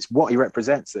represents. And it's what he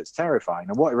represents that's terrifying.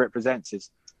 And what he represents is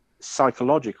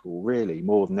psychological, really,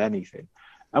 more than anything.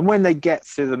 And when they get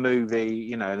through the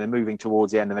movie, and they're moving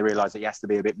towards the end and they realise that he has to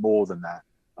be a bit more than that,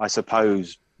 I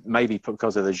suppose, maybe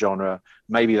because of the genre,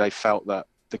 maybe they felt that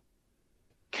the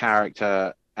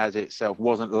character as itself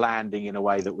wasn't landing in a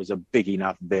way that was a big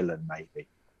enough villain, maybe.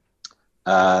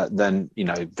 Then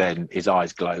his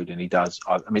eyes glowed and he does.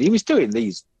 He was doing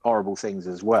these horrible things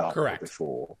as well. Correct.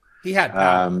 Before he had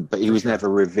power, but he was never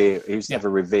revealed. He was never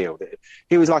revealed.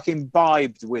 He was like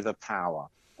imbibed with a power,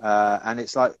 and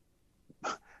it's like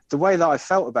the way that I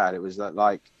felt about it was that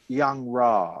like young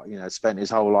Ra, spent his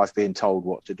whole life being told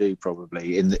what to do,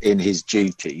 probably in his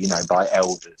duty, by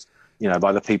elders,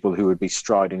 by the people who would be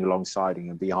striding alongside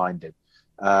him and behind him,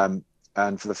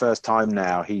 and for the first time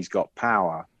now he's got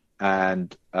power.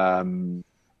 And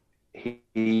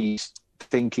he's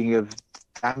thinking of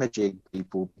damaging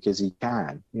people because he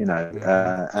can,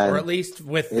 or at least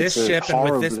with this ship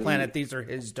and with this planet, these are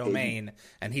his domain,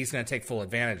 and he's going to take full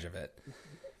advantage of it.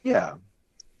 Yeah.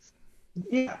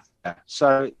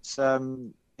 So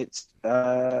it's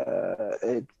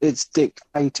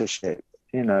dictatorship,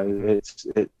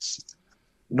 it's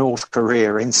North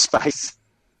Korea in space.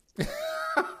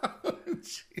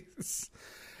 Jeez.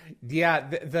 Yeah,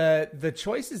 the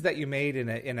choices that you made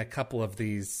in a couple of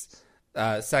these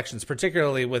sections,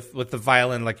 particularly with the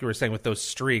violin, like you were saying, with those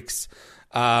streaks,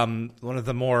 one of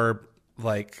the more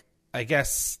I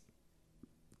guess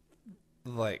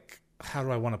how do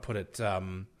I want to put it,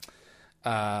 on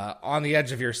the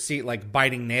edge of your seat, like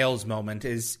biting nails moment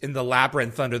is in the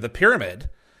labyrinth under the pyramid.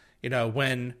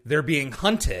 When they're being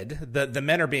hunted, the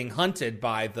men are being hunted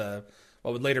by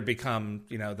what would later become,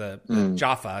 the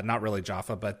Jaffa, not really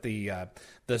Jaffa, but the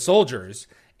soldiers,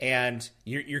 and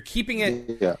you're keeping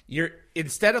it. Yeah. You're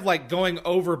instead of going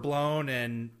overblown,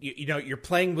 and you're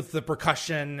playing with the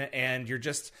percussion, and you're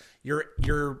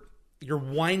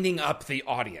winding up the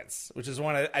audience, which is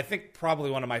I think probably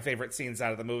one of my favorite scenes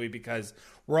out of the movie, because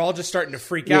we're all just starting to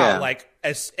freak out. Like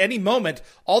at any moment,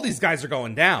 all these guys are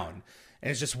going down,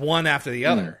 and it's just one after the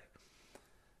other.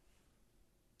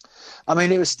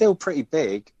 It was still pretty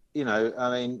big,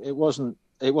 it wasn't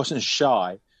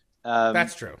shy.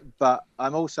 That's true. But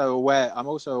I'm also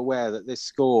aware that this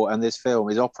score and this film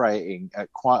is operating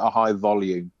at quite a high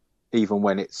volume, even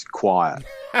when it's quiet.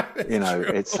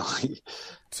 It's like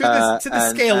to the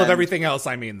scale of everything else.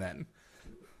 Then.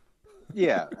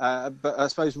 Yeah, but I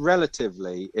suppose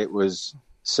relatively it was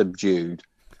subdued.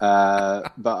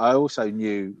 But I also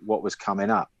knew what was coming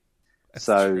up. That's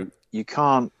so true. You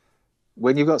can't.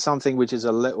 When you've got something which is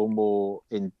a little more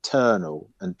internal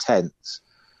and tense,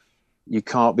 you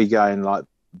can't be going like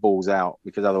balls out,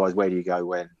 because otherwise where do you go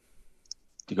when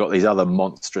you've got these other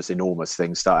monstrous, enormous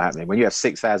things start happening? When you have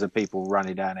 6,000 people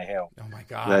running down a hill, oh my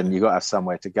God, then you've got to have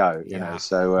somewhere to go, you know.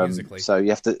 So you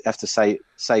have to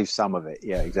save some of it.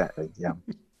 Yeah, exactly. Yeah.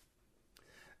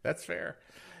 That's fair.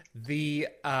 The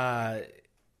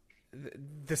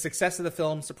success of the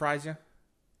film surprised you?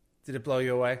 Did it blow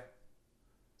you away?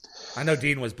 I know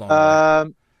Dean was blown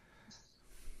away.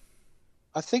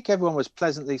 I think everyone was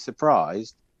pleasantly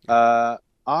surprised. I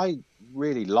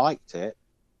really liked it,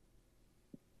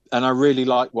 and I really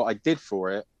liked what I did for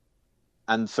it.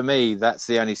 And for me, that's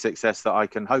the only success that I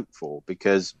can hope for,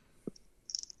 because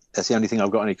that's the only thing I've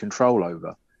got any control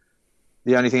over.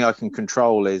 The only thing I can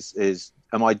control is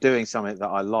am I doing something that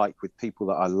I like with people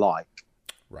that I like?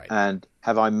 Right. And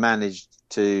have I managed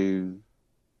to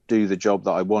do the job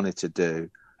that I wanted to do?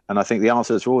 And I think the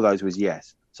answer to all those was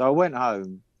yes. So I went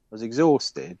home, I was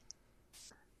exhausted,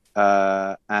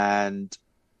 but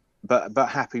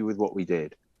happy with what we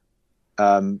did.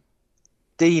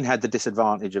 Dean had the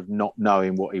disadvantage of not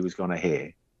knowing what he was going to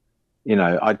hear. You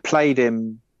know, I'd played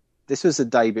him. This was a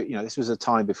day, but this was a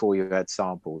time before you had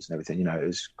samples and everything. It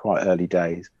was quite early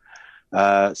days.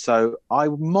 So I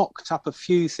mocked up a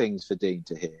few things for Dean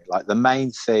to hear, like the main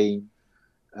theme,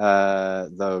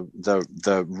 the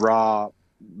Ra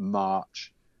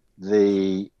march,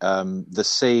 the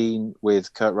scene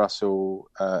with Kurt Russell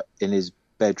in his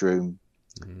bedroom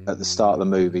at the start of the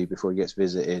movie before he gets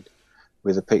visited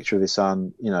with a picture of his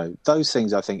son. Those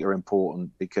things I think are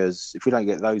important, because if we don't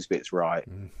get those bits right,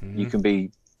 you can be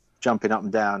jumping up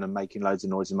and down and making loads of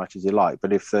noise as much as you like.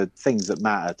 But if the things that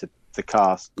matter to the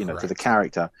cast, to the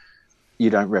character,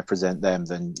 you don't represent them,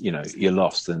 then you're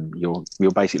lost, and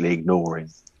you're basically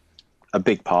ignoring a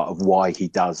big part of why he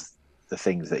does the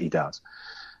things that he does.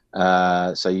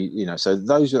 So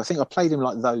those, I think I played him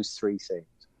like those three things,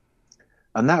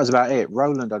 and that was about it.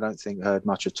 Roland, I don't think heard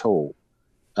much at all.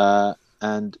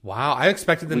 And wow, I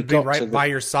expected them to be right by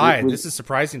your side. This is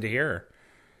surprising to hear.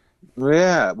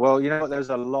 Yeah, well, you know what? There's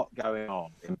a lot going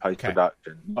on in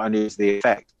post-production. Okay. Not only is the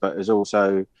effect, but there's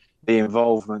also the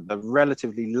involvement, the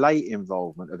relatively late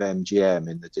involvement of MGM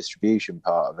in the distribution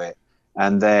part of it.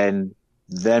 And then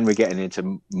we're getting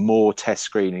into more test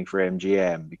screening for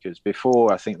MGM, because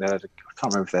before, I think they had, I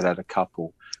can't remember if they'd had a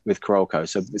couple with Corolco.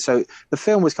 So the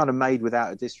film was kind of made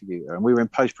without a distributor, and we were in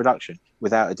post-production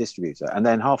without a distributor. And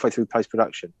then halfway through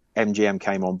post-production, MGM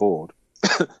came on board.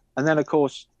 And then, of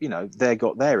course, they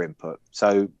got their input.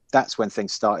 So that's when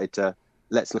things started to,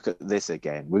 let's look at this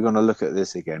again. We're going to look at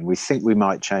this again. We think we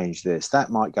might change this. That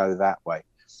might go that way.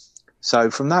 So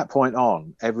from that point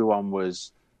on, everyone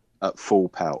was at full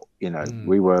pelt.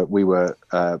 We were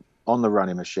on the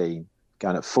running machine,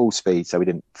 going at full speed, so we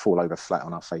didn't fall over flat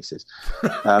on our faces.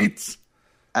 Right.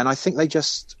 And I think they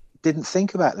just didn't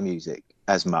think about the music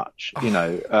as much,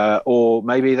 or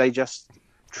maybe they just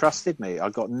trusted me. I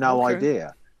got no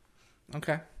idea.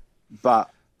 Okay. But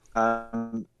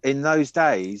in those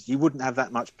days, you wouldn't have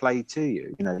that much played to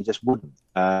you. You just wouldn't.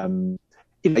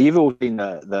 You've all seen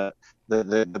the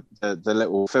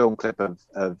little film clip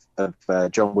of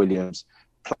John Williams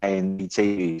playing ET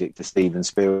music to Steven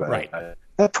Spielberg. Right.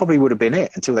 That probably would have been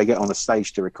it until they get on the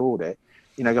stage to record it.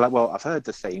 You're like, well, I've heard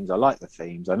the themes. I like the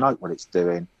themes. I know what it's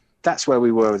doing. That's where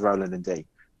we were with Roland and Dean.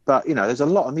 But, there's a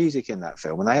lot of music in that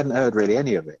film, and they hadn't heard really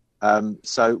any of it.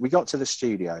 So we got to the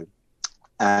studio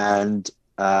and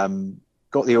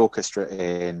got the orchestra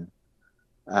in,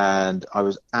 and I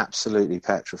was absolutely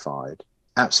petrified.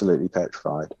 Absolutely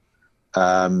petrified.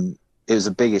 It was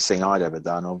the biggest thing I'd ever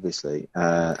done, obviously.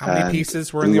 How many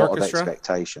pieces were in the orchestra? A lot of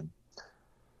expectation.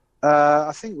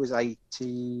 I think it was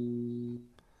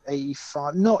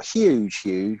 85. Not huge,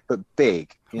 but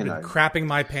big. Crapping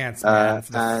my pants, man.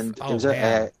 And it was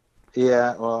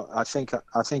yeah. Well, I think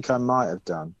I might have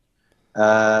done,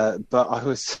 but I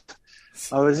was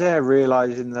there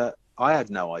realizing that I had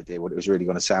no idea what it was really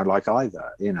going to sound like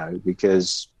either.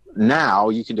 Because now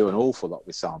you can do an awful lot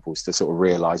with samples to sort of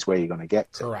realize where you're going to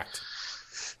get to. Correct.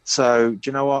 So, do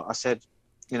you know what I said?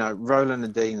 Roland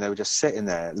and Dean, they were just sitting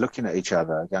there looking at each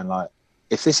other, going like,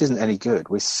 "If this isn't any good,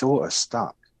 we're sort of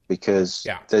stuck, because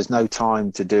there's no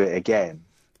time to do it again.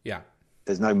 Yeah,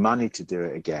 there's no money to do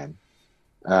it again."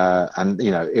 And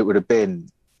it would have been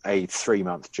a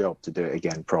 3-month job to do it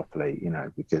again properly,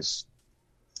 because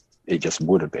it just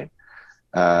would have been.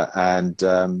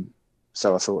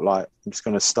 So I thought, like, I'm just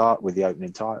going to start with the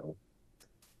opening title.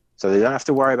 So they don't have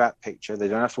to worry about picture. They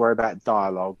don't have to worry about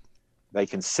dialogue. They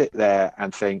can sit there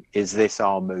and think, is this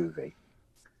our movie?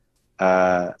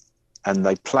 And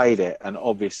they played it. And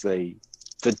obviously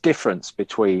the difference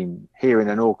between hearing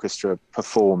an orchestra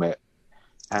perform it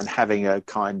and having a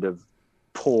kind of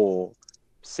poor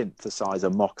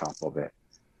synthesizer mock-up of it,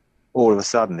 all of a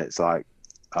sudden it's like,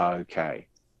 okay.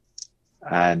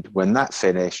 And when that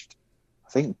finished, I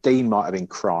think Dean might have been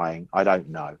crying, I don't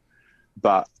know,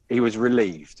 but he was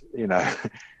relieved.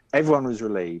 Everyone was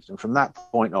relieved, and from that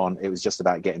point on it was just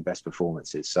about getting best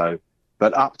performances.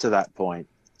 But up to that point,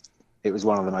 it was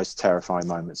one of the most terrifying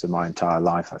moments of my entire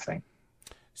life, I think.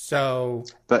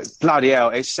 But bloody hell,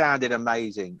 it sounded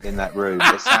amazing in that room.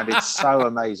 It sounded so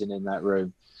amazing in that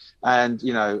room. And,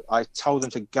 you know, I told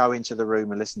them to go into the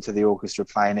room and listen to the orchestra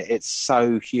playing it. It's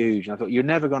so huge. And I thought, you're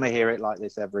never going to hear it like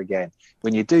this ever again.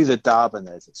 When you do the dub and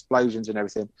there's explosions and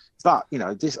everything. But, you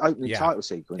know, this opening title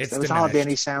sequence, there was hardly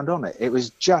any sound on it. It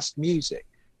was just music.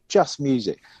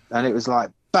 And it was like,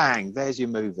 bang, there's your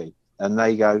movie. And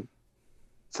they go,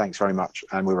 thanks very much.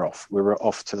 And we're off. We were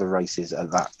off to the races at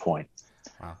that point.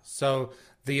 Wow. So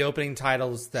the opening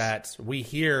titles that we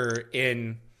hear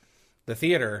in the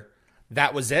theater,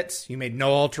 that was it? You made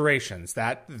no alterations.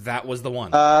 That was the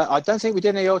one. I don't think we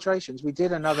did any alterations. We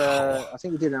did another. I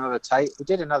think we did another take. We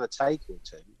did another take or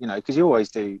two. You know, because you always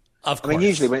do. Of course. I mean,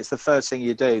 usually when it's the first thing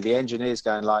you do, the engineer's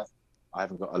going like, "I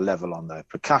haven't got a level on the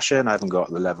percussion. I haven't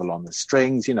got the level on the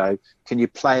strings. You know, can you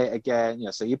play it again?" You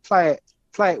know, so you play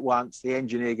it once. The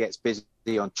engineer gets busy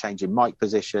on changing mic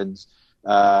positions.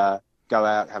 Go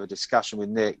out, have a discussion with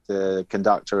Nick, the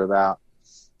conductor, about,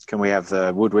 can we have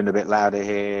the woodwind a bit louder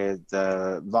here?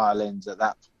 The violins at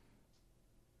that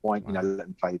point, you know, let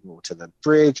them play more to the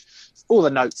bridge. All the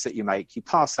notes that you make, you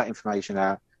pass that information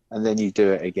out, and then you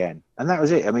do it again. And that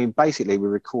was it. I mean, basically, we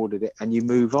recorded it, and you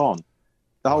move on.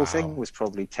 The whole thing was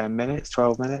probably 10 minutes,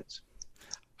 12 minutes.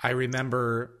 I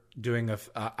remember doing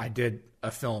I did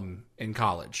a film in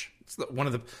college. It's one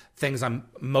of the things I'm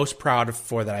most proud of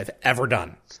that I've ever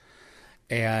done.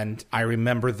 And I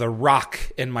remember the rock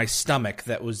in my stomach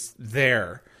that was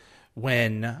there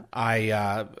when I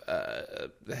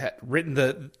had written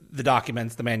the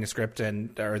documents, the manuscript,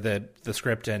 or the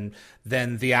script, and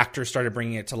then the actors started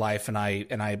bringing it to life, and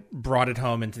I brought it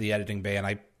home into the editing bay, and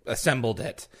I assembled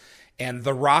it, and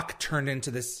the rock turned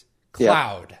into this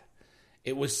cloud. Yep.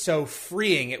 It was so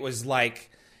freeing. It was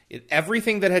like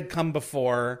everything that had come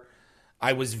before.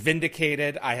 I was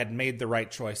vindicated. I had made the right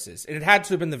choices. And it had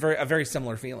to have been a very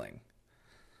similar feeling.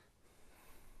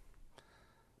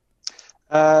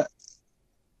 I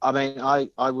mean, I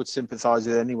would sympathise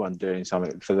with anyone doing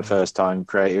something for the first time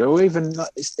creative, or even,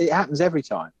 it happens every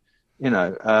time. You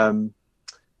know,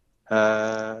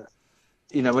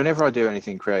 whenever I do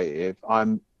anything creative,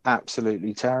 I'm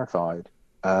absolutely terrified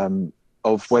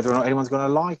of whether or not anyone's going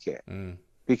to like it,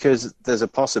 because there's a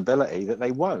possibility that they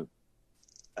won't.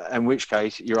 In which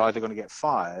case, you're either going to get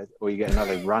fired or you get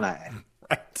another run at it,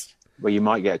 right? Where you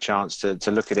might get a chance to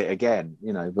look at it again,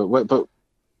 you know. But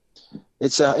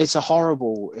it's a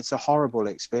horrible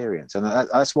experience, and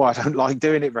that's why I don't like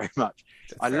doing it very much.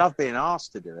 I love being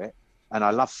asked to do it, and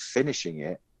I love finishing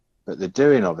it, but the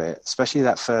doing of it, especially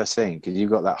that first thing, because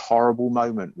you've got that horrible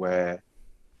moment where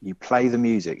you play the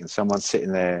music and someone's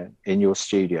sitting there in your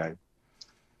studio,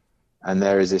 and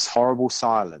there is this horrible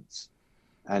silence.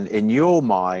 And in your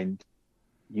mind,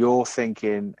 you're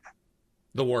thinking,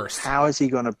 the worst. How is he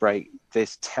going to break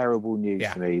this terrible news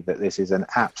to me that this is an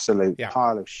absolute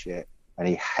pile of shit and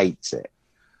he hates it?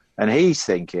 And he's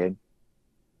thinking,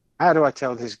 how do I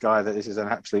tell this guy that this is an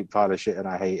absolute pile of shit and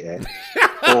I hate it?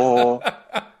 or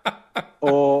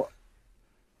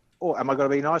am I going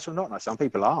to be nice or not nice? Some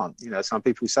people aren't. You know, some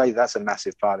people say that's a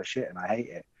massive pile of shit and I hate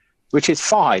it. Which is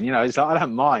fine, you know, it's like, I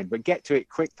don't mind, but get to it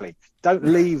quickly. Don't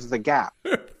leave the gap,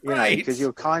 you know, because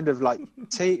you're kind of like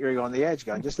teetering on the edge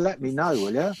going, just let me know,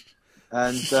 will you?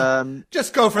 And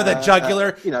just go for the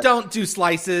jugular. You know, don't do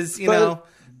slices, you know.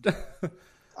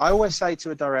 I always say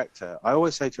to a director,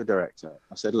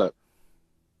 I said, look,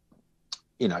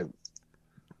 you know,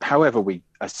 however we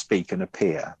speak and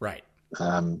appear, right?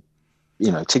 You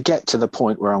know, to get to the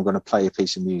point where I'm going to play a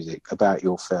piece of music about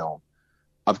your film,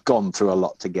 I've gone through a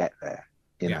lot to get there,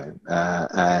 you know,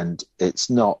 and it's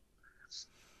not,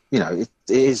 you know, it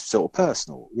is sort of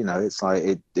personal, you know, it's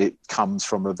like it comes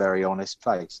from a very honest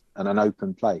place and an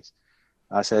open place.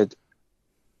 I said,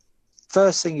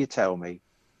 first thing you tell me,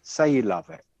 say you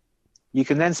love it. You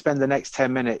can then spend the next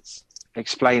 10 minutes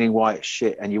explaining why it's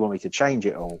shit and you want me to change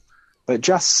it all, but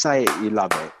just say it, you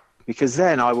love it, because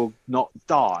then I will not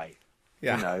die,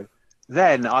 you know,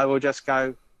 then I will just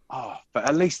go, oh, but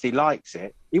at least he likes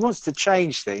it. He wants to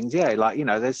change things. Yeah, like, you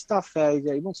know, there's stuff there.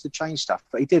 He wants to change stuff,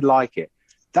 but he did like it.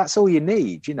 That's all you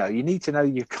need. You know, you need to know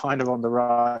you're kind of on the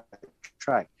right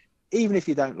track. Even if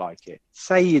you don't like it,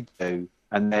 say you do,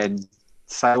 and then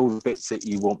say all the bits that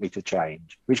you want me to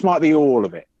change, which might be all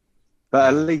of it.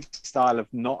 But at least I'll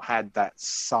have not had that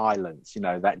silence, you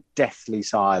know, that deathly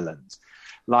silence,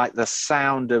 like the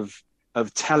sound of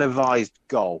televised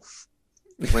golf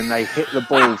when they hit the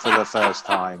ball for the first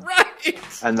time,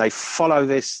 and they follow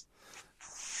this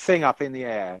thing up in the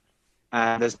air,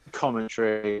 and there's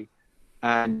commentary,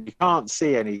 and you can't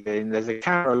see anything. There's a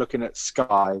camera looking at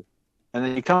sky, and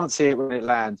then you can't see it when it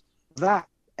lands. That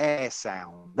air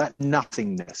sound, that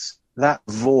nothingness, that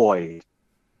void,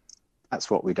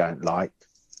 that's what we don't like.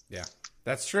 Yeah,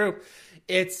 That's true.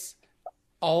 It's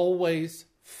always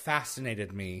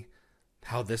fascinated me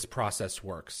how this process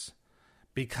works,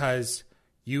 because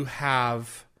you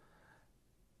have,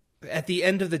 at the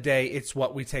end of the day, it's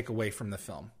what we take away from the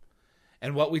film.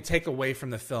 And what we take away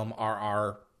from the film are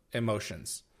our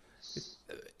emotions.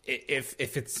 If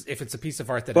it's a piece of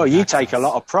art that you take a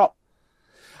lot of prop.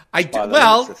 I do.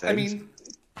 Well, I mean,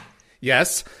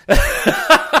 yes.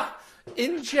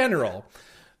 In general,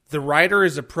 the writer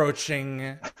is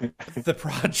approaching the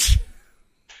project.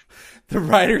 The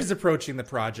writer is approaching the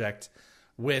project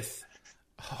with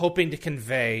hoping to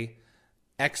convey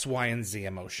X, Y, and Z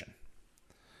emotion.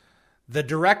 The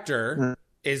director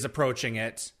is approaching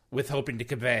it with hoping to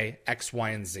convey X,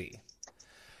 Y, and Z.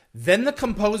 Then the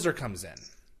composer comes in,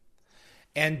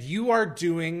 and you are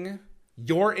doing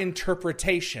your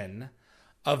interpretation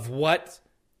of what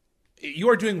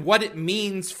it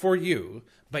means for you,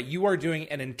 but you are doing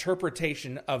an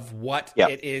interpretation of what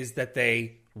it is that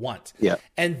they want. Yeah.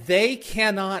 And they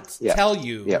cannot tell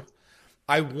you,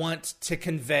 I want to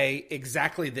convey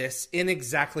exactly this in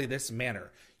exactly this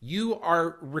manner.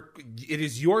 It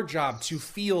is your job to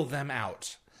feel them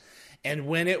out. And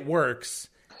when it works,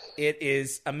 it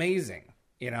is amazing,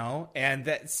 and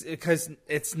that's because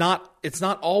it's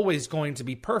not always going to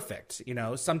be perfect.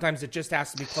 Sometimes it just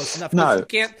has to be close enough. No, you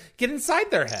can't get inside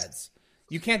their heads.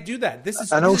 You can't do that. This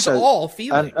is all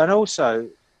feeling. And also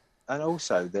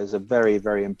there's a very,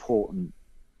 very important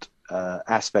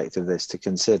aspect of this to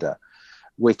consider,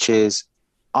 which is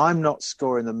I'm not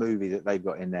scoring the movie that they've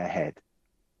got in their head.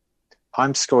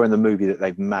 I'm scoring the movie that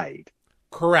they've made.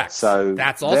 Correct. So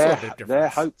that's also a big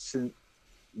difference.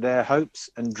 Their hopes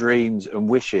and dreams and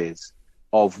wishes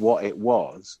of what it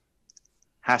was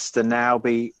has to now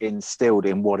be instilled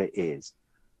in what it is.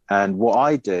 And what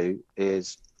I do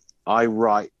is I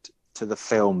write to the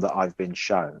film that I've been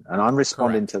shown, and I'm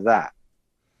responding to that.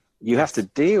 You have to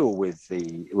deal with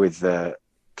the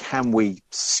can we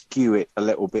skew it a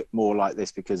little bit more like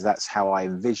this because that's how I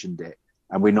envisioned it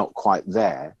and we're not quite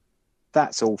there.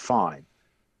 That's all fine.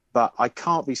 But I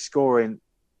can't be scoring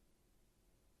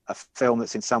a film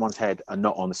that's in someone's head and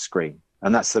not on the screen.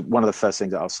 And that's one of the first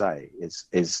things that I'll say is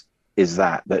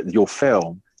that your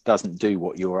film doesn't do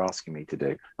what you're asking me to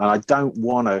do. And I don't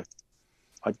want to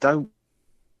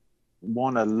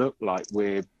look like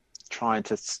we're trying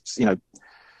to,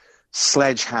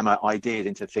 sledgehammer ideas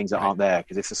into things that aren't there.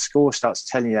 Because if the score starts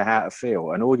telling you how to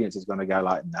feel, an audience is going to go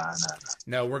like,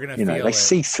 no, we're going to feel it. They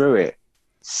see through it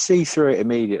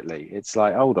immediately. It's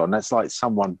like, hold on, that's like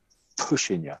someone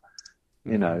pushing you,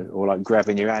 or like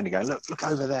grabbing your hand and going, look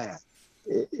over there.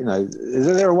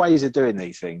 There are ways of doing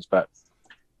these things, but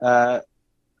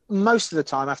most of the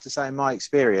time, I have to say, in my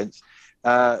experience,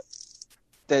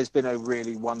 there's been a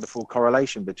really wonderful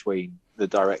correlation between the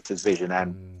director's vision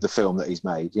and the film that he's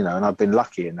made, and I've been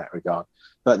lucky in that regard.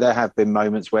 But there have been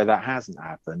moments where that hasn't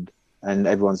happened, and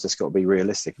everyone's just got to be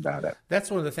realistic about it.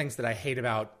 That's one of the things that I hate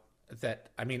about that.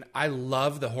 I mean, I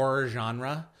love the horror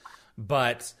genre,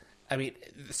 but I mean,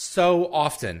 so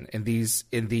often in these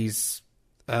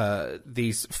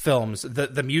films,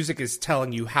 the music is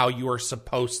telling you how you are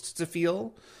supposed to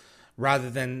feel,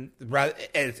 and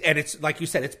it's like you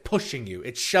said, it's pushing you,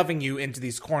 it's shoving you into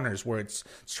these corners where it's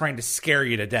trying to scare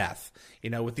you to death,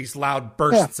 with these loud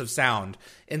bursts of sound,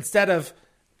 instead of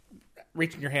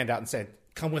reaching your hand out and saying,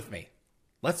 "Come with me,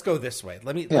 let's go this way.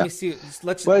 Let me see.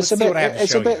 Let's see what I have to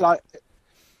show you."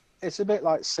 It's a bit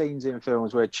like scenes in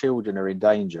films where children are in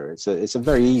danger. It's a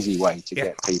very easy way to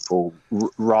get people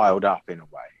riled up in a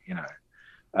way,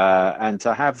 and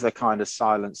to have the kind of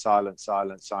silence,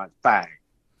 bang,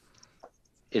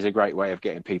 is a great way of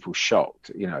getting people shocked.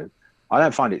 I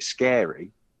don't find it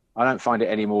scary. I don't find it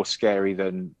any more scary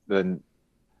than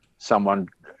someone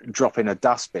dropping a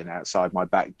dustbin outside my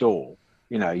back door.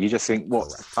 You just think, what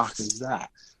the fuck is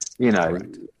that?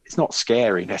 It's not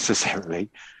scary necessarily.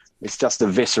 It's just a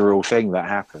visceral thing that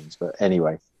happens. But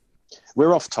anyway,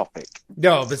 we're off topic.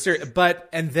 No, but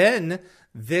and then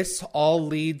this all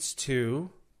leads to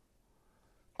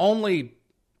only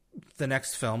the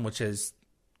next film, which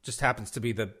just happens to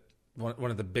be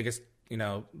one of the biggest,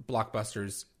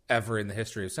 blockbusters ever in the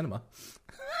history of cinema.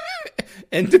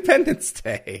 Independence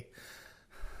Day.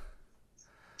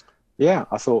 Yeah,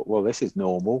 I thought, well, this is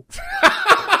normal.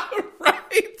 Right.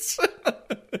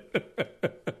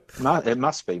 It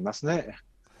must be, mustn't it?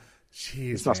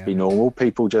 Jeez, this must be normal.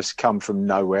 People just come from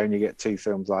nowhere and you get two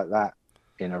films like that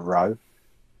in a row.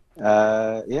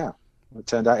 It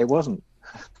turned out it wasn't.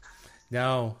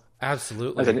 No,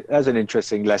 absolutely. That's an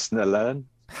interesting lesson to learn.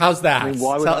 How's that? I mean,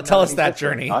 tell us that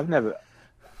journey. I've never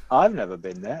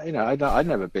been there. I'd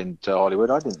never been to Hollywood.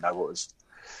 I didn't know what was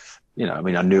you know, I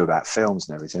mean, I knew about films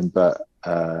and everything, but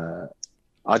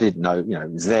I didn't know, you know,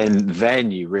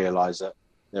 then you realize that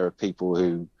there are people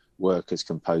who work as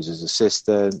composers'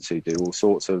 assistants, who do all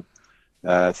sorts of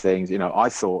things. You know, I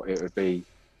thought it would be,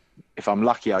 if I'm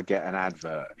lucky, I get an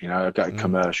advert, you know, I get a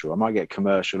commercial. I might get a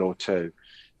commercial or two.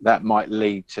 That might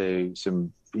lead to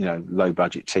some, you know, low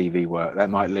budget TV work. That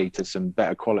might lead to some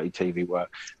better quality TV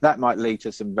work. That might lead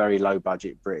to some very low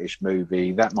budget British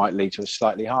movie. That might lead to a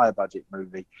slightly higher budget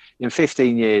movie. In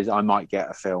 15 years, I might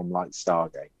get a film like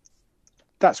Stargate.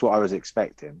 That's what I was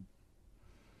expecting.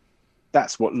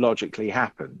 That's what logically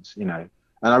happens, you know.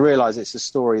 And I realize it's a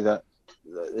story that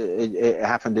it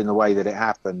happened in the way that it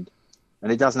happened.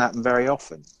 And it doesn't happen very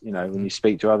often, you know, when you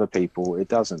speak to other people, it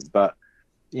doesn't. But,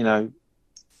 you know,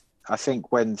 I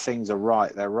think when things are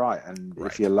right, they're right. And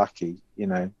if you're lucky, you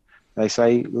know, they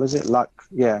say, was it luck?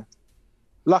 Yeah.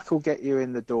 Luck will get you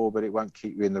in the door, but it won't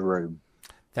keep you in the room.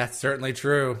 That's certainly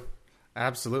true.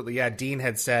 Absolutely. Yeah. Dean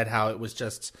had said how it was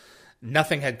just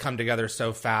nothing had come together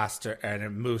so fast and it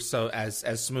moved so as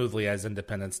smoothly as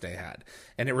Independence Day had.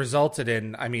 And it resulted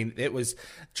in, I mean, it was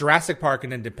Jurassic Park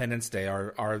and Independence Day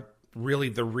are really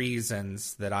the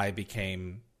reasons that I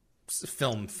became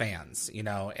film fans, you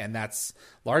know, and that's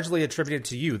largely attributed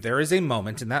to you. There is a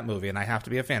moment in that movie, and I have to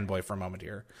be a fanboy for a moment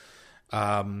here.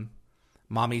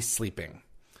 Mommy's sleeping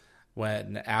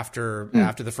when after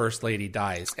the first lady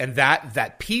dies, and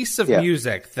that piece of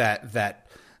music that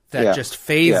just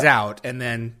fades out, and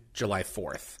then July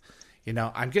 4th. You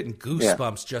know, I'm getting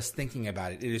goosebumps just thinking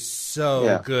about it. It is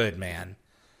so good, man.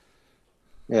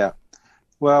 Yeah.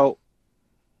 Well,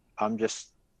 I'm just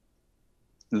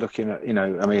looking at, you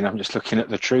know, I mean, I'm just looking at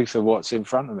the truth of what's in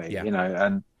front of me, you know,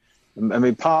 and I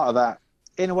mean, part of that,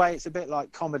 in a way, it's a bit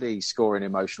like comedy scoring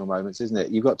emotional moments, isn't it?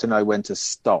 You've got to know when to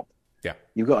stop. Yeah.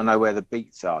 You've got to know where the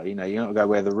beats are, you know, you've got to go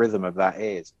where the rhythm of that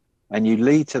is. And you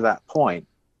lead to that point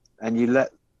and you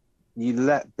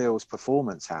let Bill's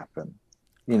performance happen,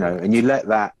 you know, and you let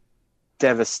that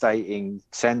devastating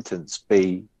sentence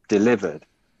be delivered.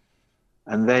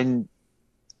 And then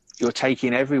you're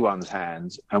taking everyone's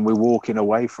hands and we're walking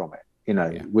away from it. You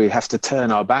know, we have to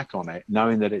turn our back on it,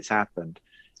 knowing that it's happened,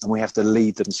 and we have to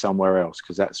lead them somewhere else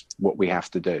because that's what we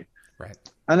have to do. Right.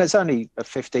 And it's only a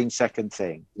 15-second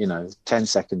thing, you know,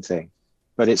 10-second thing,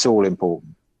 but it's all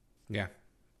important. Yeah,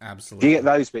 absolutely. If you get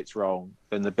those bits wrong,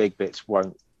 then the big bits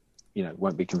won't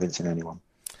be convincing anyone.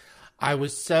 I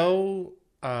was so,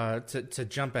 to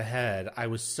jump ahead, I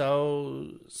was so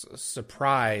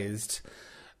surprised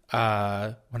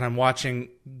when I'm watching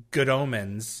Good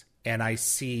Omens and I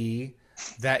see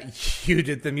that you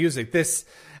did the music.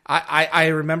 I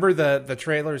remember the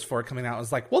trailers for it coming out. I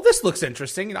was like, well, this looks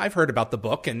interesting. You know, I've heard about the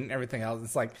book and everything else.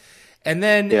 It's like, and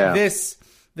then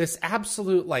this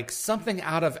absolute, like, something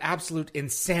out of absolute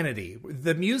insanity.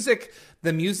 The music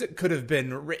could have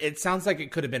been, it sounds like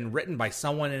it could have been written by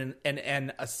someone in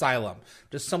an asylum,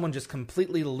 just someone just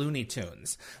completely Looney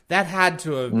Tunes. That had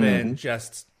to have been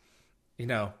just, you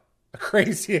know, a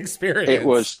crazy experience.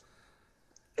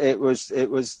 It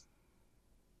was,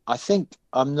 I think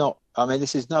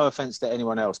this is no offense to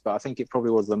anyone else, but I think it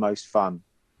probably was the most fun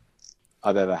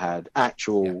I've ever had,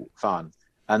 actual fun.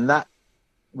 And that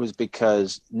was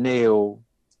because Neil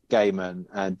Gaiman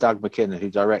and Doug McKinnon, who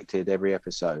directed every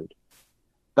episode,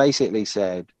 basically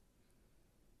said,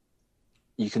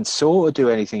 you can sort of do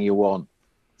anything you want.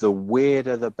 The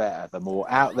weirder, the better. The more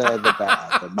out there, the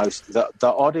better.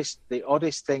 The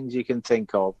oddest things you can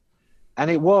think of.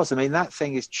 And it was. I mean, that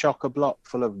thing is chock-a-block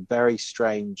full of very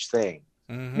strange things.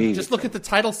 Mm-hmm. Just look at the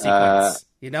title sequence.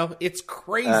 You know, it's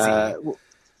crazy.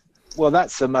 Well,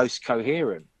 that's the most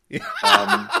coherent.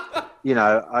 You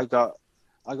know, I got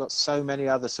so many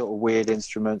other sort of weird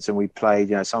instruments, and we played,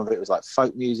 you know, some of it was like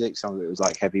folk music, some of it was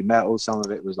like heavy metal, some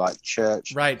of it was like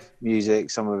church music,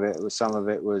 some of it was sort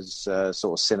of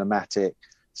cinematic,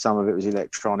 some of it was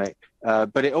electronic,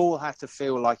 but it all had to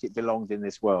feel like it belonged in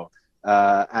this world,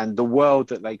 and the world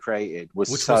that they created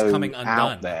was coming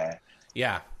out there,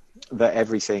 that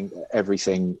everything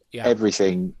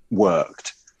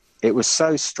worked. It was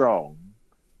so strong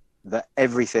that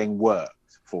everything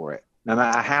worked for it. No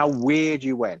matter how weird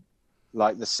you went,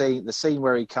 like the scene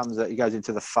where he goes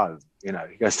into the phone, you know,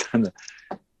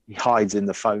 he hides in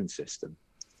the phone system.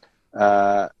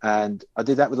 And I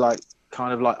did that with like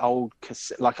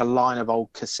a line of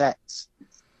old cassettes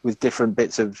with different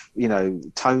bits of, you know,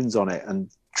 tones on it, and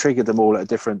triggered them all at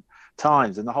different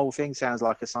times. And the whole thing sounds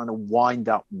like a kind of wind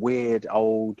up, weird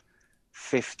old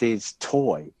 50s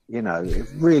toy, you know,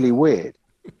 really weird.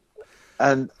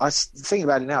 And I think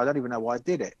about it now, I don't even know why I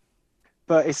did it.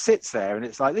 But it sits there and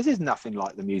it's like, this is nothing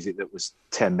like the music that was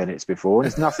 10 minutes before. And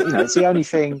it's nothing, it's the only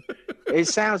thing. It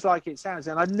sounds like it sounds,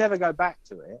 and I'd never go back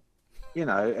to it,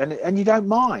 and you don't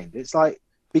mind. It's like,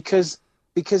 because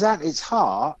at its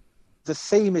heart, the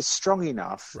theme is strong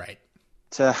enough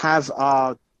to have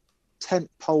our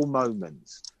tentpole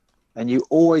moments, and you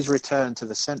always return to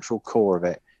the central core of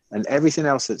it, and everything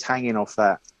else that's hanging off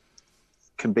that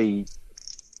can be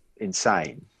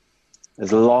insane,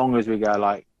 as long as we go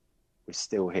like, we're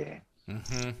still here.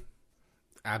 Mm-hmm.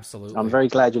 Absolutely. I'm very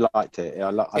glad you liked it.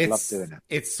 I love doing it.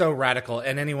 It's so radical,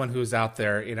 and anyone who's out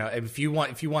there, if you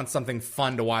want something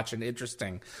fun to watch and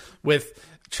interesting, with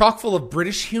chock full of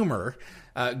British humor,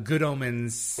 Good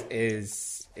Omens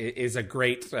is a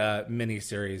great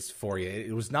miniseries for you.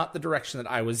 It was not the direction that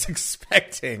I was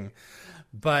expecting,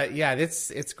 but yeah,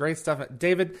 it's great stuff.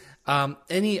 David,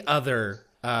 any other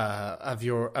of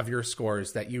your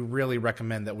scores that you really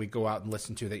recommend that we go out and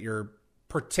listen to that you're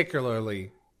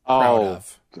particularly proud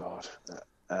of? God.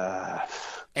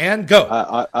 And go.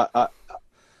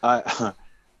 I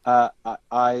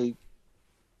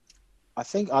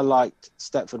think I liked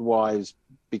Stepford Wives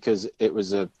because it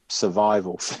was a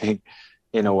survival thing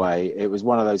in a way. It was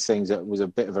one of those things that was a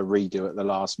bit of a redo at the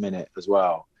last minute as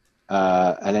well,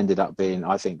 and ended up being,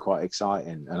 I think, quite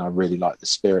exciting, and I really liked the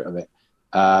spirit of it.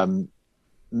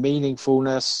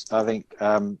 Meaningfulness, I think,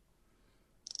 a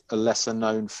lesser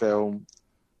known film,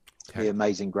 The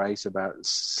Amazing Grace, about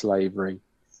slavery,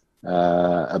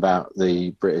 about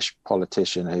the British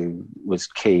politician who was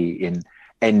key in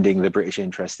ending the British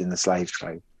interest in the slave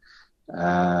trade.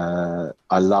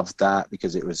 I loved that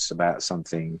because it was about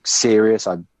something serious.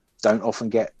 I don't often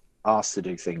get asked to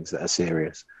do things that are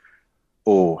serious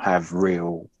or have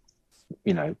real,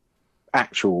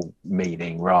 actual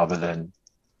meaning rather than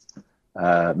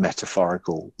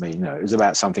metaphorical meaning. It was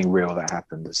about something real that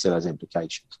happened that still has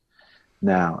implications.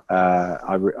 Now,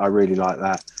 I really like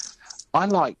that. I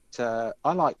liked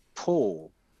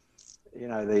Paul,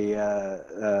 the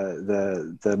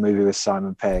movie with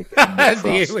Simon Pegg and Nick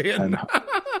Frost. The Alien.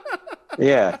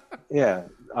 Yeah,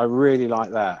 I really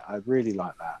like that.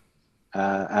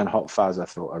 And Hot Fuzz, I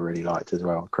thought I really liked as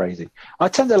well. Crazy. I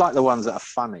tend to like the ones that are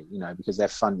funny, because they're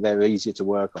fun. They're easier to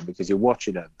work on because you're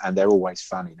watching them and they're always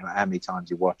funny, no matter how many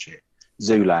times you watch it.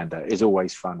 Zoolander is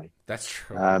always funny. That's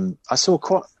true. I saw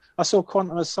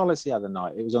Quantum of Solace the other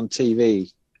night. It was on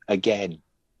TV again.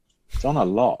 It's on a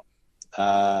lot.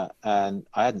 And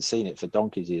I hadn't seen it for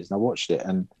donkey's years, and I watched it,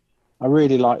 and I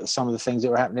really liked some of the things that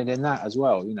were happening in that as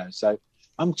well. So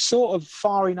I'm sort of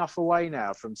far enough away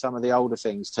now from some of the older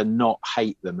things to not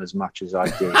hate them as much as I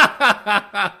did.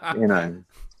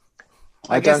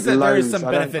 I guess that there is some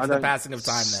benefit to the passing of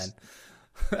time. Then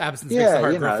absence makes the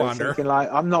heart grow fonder. Thinking like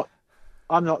I'm not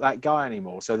that guy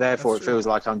anymore, so therefore it feels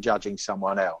like I'm judging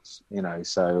someone else.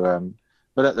 So.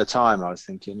 But at the time, I was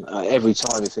thinking, every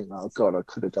time you think, oh, God, I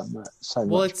could have done that so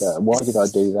much better. Why did I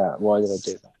do that?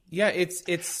 Yeah, it's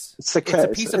a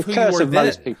piece of who you were then.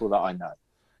 Most people that I know.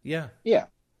 Yeah.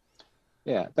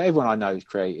 But everyone I know is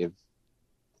creative,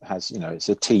 has, it's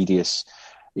a tedious,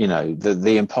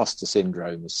 the imposter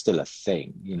syndrome is still a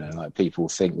thing. Like people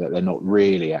think that they're not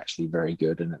really actually very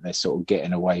good and that they're sort of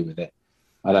getting away with it.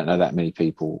 I don't know that many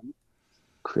people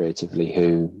creatively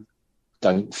who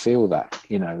don't feel that,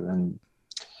 and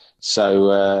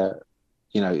so,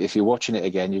 if you're watching it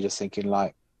again, you're just thinking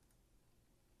like,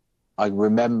 I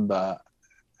remember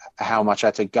how much I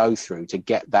had to go through to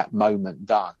get that moment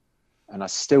done. And I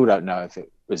still don't know if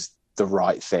it was the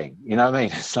right thing. You know what I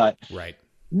mean? It's like, right.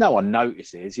 No one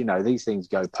notices, these things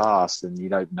go past and you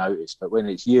don't notice. But when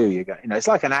it's you go, it's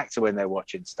like an actor when they're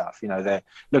watching stuff, they're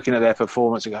looking at their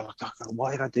performance and go, oh, God,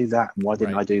 why did I do that? And why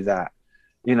didn't I do that?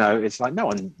 It's like no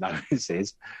one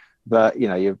notices. But,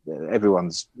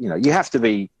 everyone's, you have to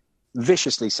be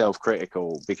viciously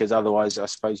self-critical because otherwise I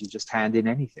suppose you just hand in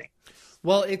anything.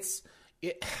 Well,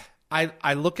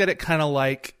 I look at it kind of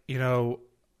like,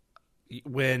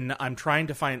 when I'm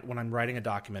writing a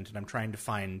document and I'm trying to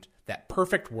find that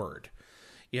perfect word,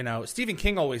 Stephen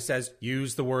King always says,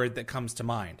 use the word that comes to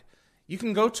mind. You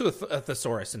can go to a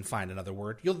thesaurus and find another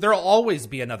word. There'll always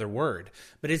be another word,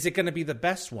 but is it going to be the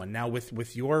best one? Now,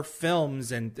 with your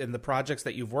films and the projects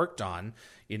that you've worked on,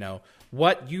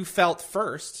 what you felt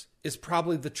first is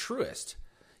probably the truest.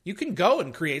 You can go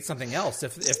and create something else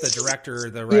if the director or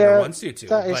the writer wants you to,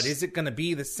 but is it going to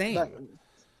be the same?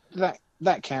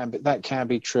 That can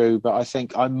be true, but I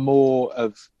think I'm more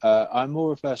of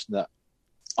a person that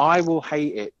I will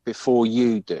hate it before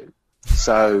you do.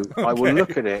 So okay. I will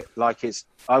look at it like it's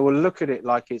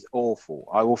awful.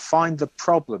 I will find the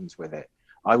problems with it.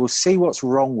 I will see what's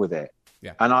wrong with it.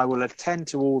 Yeah. And I will attend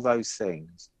to all those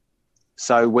things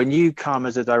So when you come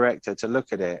as a director to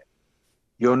look at it,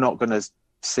 you're not going to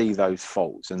see those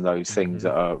faults and those things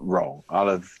that are wrong. I'll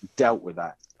have dealt with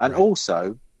that. And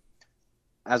also,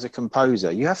 as a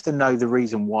composer, you have to know the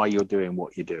reason why you're doing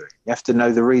what you're doing. You have to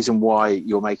know the reason why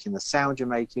you're making the sound you're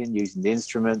making, using the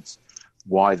instruments,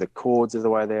 why the chords are the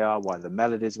way they are, why the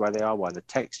melody is the way they are, why the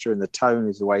texture and the tone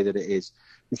is the way that it is.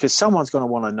 Because someone's going to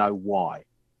want to know why.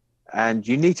 And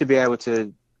you need to be able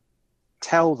to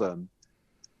tell them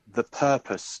the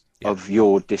purpose of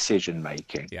your decision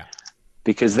making. Yeah.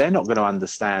 Because they're not going to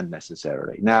understand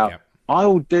necessarily. Now,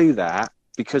 I'll do that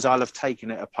because I'll have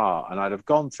taken it apart and I'd have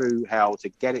gone through hell to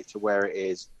get it to where it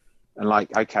is and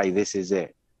like, okay, this is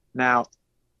it. Now,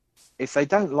 if they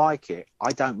don't like it,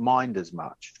 I don't mind as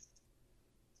much.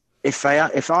 If I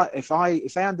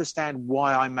understand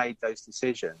why I made those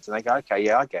decisions and they go, okay,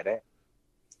 yeah, I get it,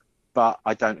 but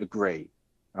I don't agree,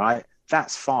 right?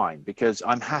 That's fine because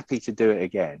I'm happy to do it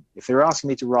again. If they're asking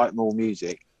me to write more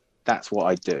music, that's what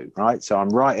I do, right? So I'm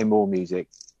writing more music,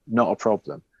 not a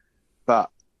problem. But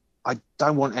I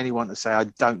don't want anyone to say I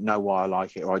don't know why I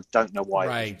like it or I don't know why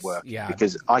it doesn't work. Yeah.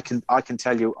 Because I can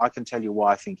tell you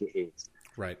why I think it is.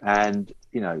 Right. And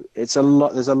you know, it's a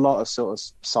lot. There's a lot of sort of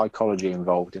psychology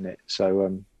involved in it.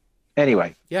 So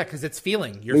anyway. Yeah, because it's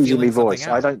feeling. You're losing feeling my voice.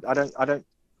 Out.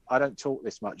 I don't talk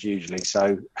this much usually,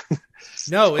 so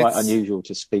no, it's quite unusual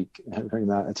to speak every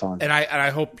amount of time. And I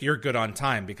hope you're good on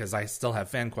time because I still have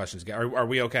fan questions. Are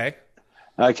we okay?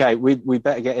 Okay, we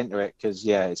better get into it because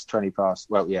it's 20 past.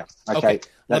 Well, yeah. Okay.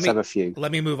 Let's have a few.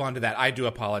 Let me move on to that. I do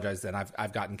apologize then.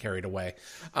 I've gotten carried away.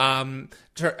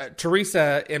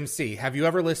 Teresa MC, have you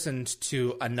ever listened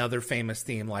to another famous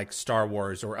theme like Star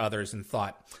Wars or others and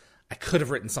thought I could have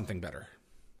written something better?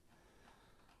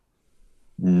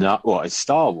 No, what, it's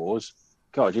Star Wars?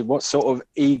 God, what sort of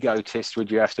egotist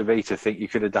would you have to be to think you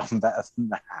could have done better than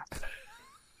that?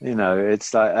 You know,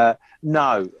 it's like,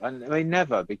 no, I mean,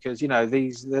 never, because, you know,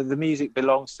 the music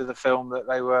belongs to the film that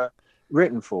they were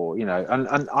written for, you know,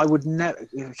 and I would never,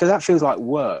 because that feels like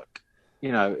work.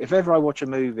 You know, if ever I watch a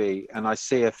movie and I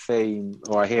see a theme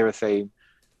or I hear a theme,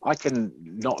 I can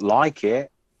not like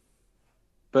it,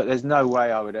 but there's no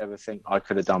way I would ever think I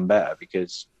could have done better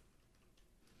because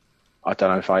I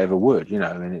don't know if I ever would, you know.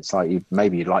 I mean, it's like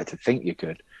maybe you'd like to think you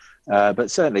could.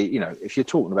 But certainly, you know, if you're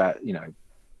talking about, you know,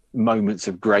 moments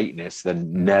of greatness,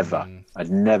 then never. I'd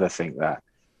never think that.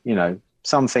 You know,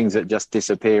 some things that just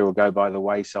disappear or go by the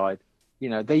wayside, you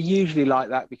know, they're usually like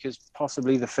that because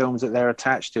possibly the films that they're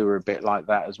attached to are a bit like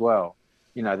that as well.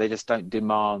 You know, they just don't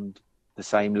demand the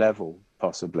same level,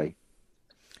 possibly.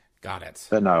 Got it.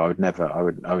 But no,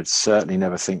 I would certainly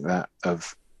never think that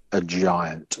of a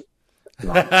giant.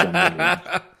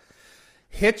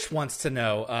 Hitch wants to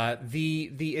know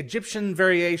the Egyptian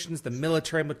variations, the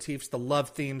military motifs, the love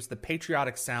themes, the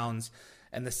patriotic sounds,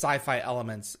 and the sci-fi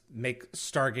elements make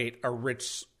Stargate a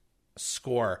rich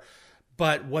score.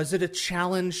 But was it a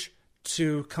challenge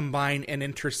to combine and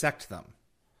intersect them?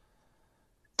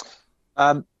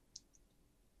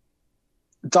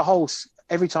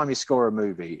 Every time you score a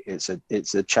movie, it's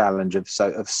a challenge of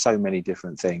so many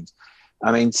different things.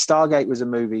 I mean, Stargate was a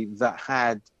movie that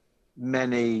had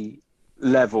many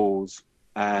levels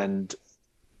and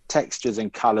textures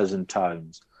and colors and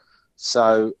tones.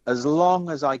 So as long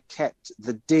as I kept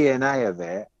the DNA of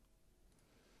it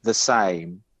the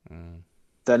same,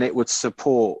 then it would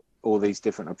support all these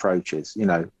different approaches. You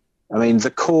know, I mean,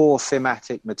 the core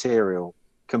thematic material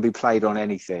can be played on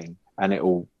anything and it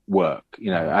will work, you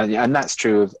know, and that's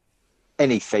true of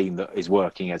any theme that is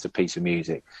working as a piece of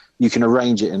music. You can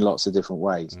arrange it in lots of different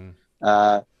ways.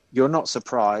 You're not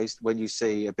surprised when you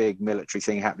see a big military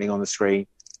thing happening on the screen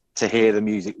to hear the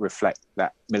music reflect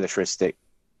that militaristic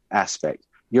aspect.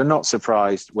 You're not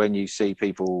surprised when you see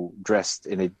people dressed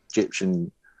in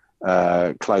Egyptian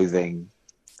clothing,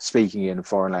 speaking in a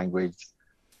foreign language,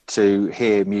 to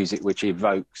hear music which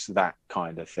evokes that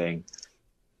kind of thing.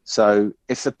 So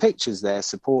if the picture's there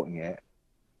supporting it,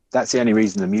 that's the only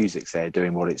reason the music's there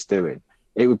doing what it's doing.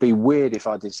 It would be weird if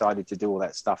I decided to do all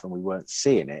that stuff and we weren't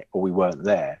seeing it or we weren't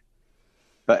there.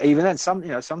 But even then,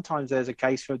 sometimes there's a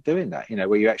case for doing that, you know,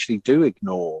 where you actually do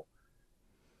ignore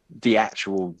the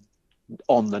actual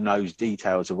on-the-nose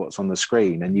details of what's on the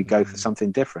screen and you go for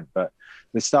something different. But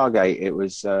with Stargate,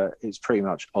 it's pretty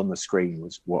much on the screen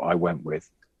was what I went with.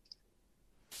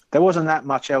 There wasn't that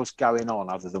much else going on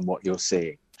other than what you're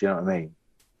seeing. Do you know what I mean?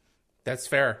 That's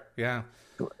fair. Yeah.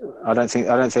 I don't think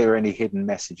there are any hidden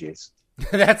messages.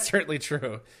 That's certainly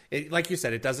true. Like you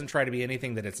said, it doesn't try to be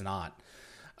anything that it's not.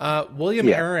 William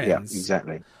Aarons. Yeah,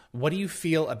 exactly. What do you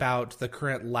feel about the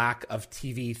current lack of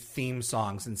TV theme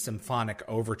songs and symphonic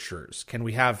overtures? Can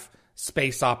we have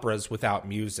space operas without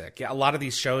music. Yeah, a lot of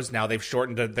these shows now, they've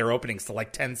shortened their openings to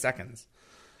like 10 seconds.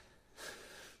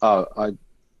 Oh,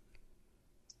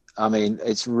 I mean,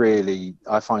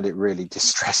 I find it really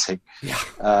distressing. Yeah.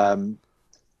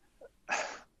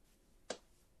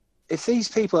 If these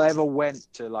people ever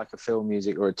went to like a film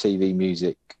music or a TV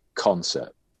music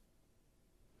concert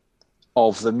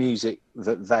of the music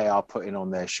that they are putting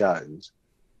on their shows,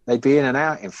 they'd be in and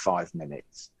out in 5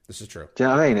 minutes. This is true. Do you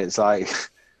know what I mean? It's like,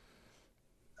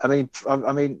 I mean,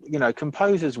 you know,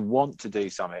 composers want to do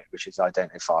something which is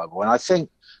identifiable. And I think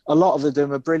a lot of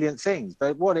them are brilliant things,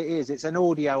 but what it is, it's an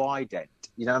audio ident.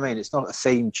 You know what I mean? It's not a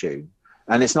theme tune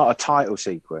and it's not a title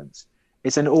sequence.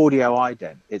 It's an audio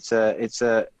ident. It's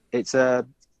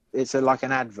like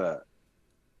an advert.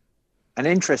 And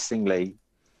interestingly,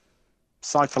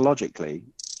 psychologically,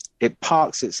 it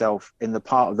parks itself in the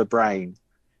part of the brain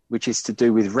which is to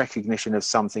do with recognition of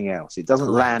something else. It doesn't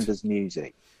land as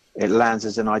music. It lands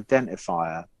as an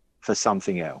identifier for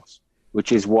something else,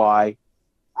 which is why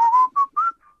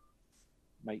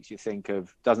doesn't make you think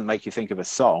of a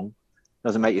song,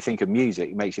 doesn't make you think of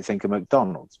music, it makes you think of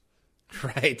McDonald's.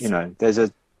 Right. You know, there's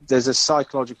a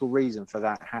psychological reason for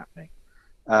that happening.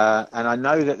 And I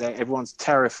know that everyone's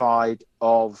terrified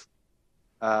of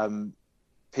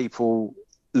people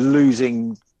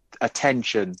losing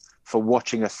attention for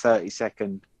watching a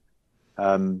 30-second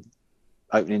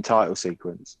opening title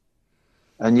sequence.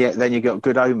 And yet then you've got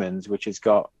Good Omens, which has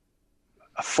got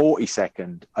a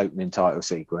 40-second opening title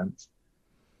sequence.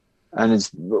 And it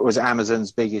was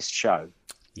Amazon's biggest show.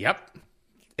 Yep.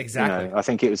 Exactly. You know, I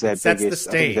think it was their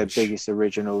biggest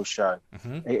original show.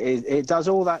 Mm-hmm. It does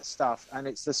all that stuff, and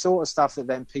it's the sort of stuff that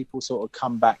then people sort of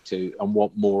come back to and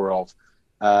want more of.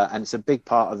 And it's a big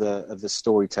part of the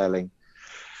storytelling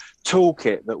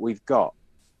toolkit that we've got.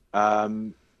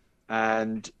 And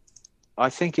I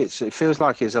think it feels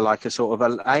like it's a sort of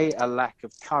a lack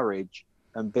of courage,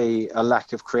 and B, a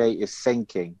lack of creative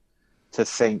thinking to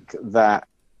think that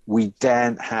we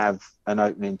daren't have an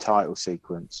opening title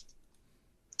sequence.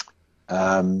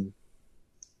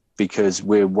 Because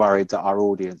we're worried that our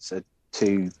audience are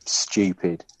too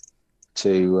stupid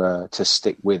to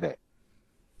stick with it.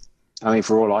 I mean,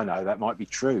 for all I know, that might be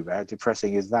true. How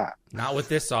depressing is that? Not with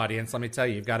this audience. Let me tell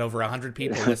you, you've got over 100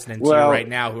 people listening to you right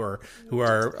now who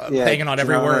are hanging on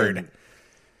every word. I mean?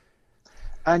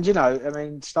 And you know, I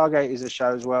mean, Stargate is a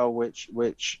show as well, which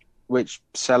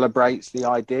celebrates the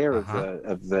idea of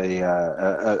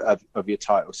of your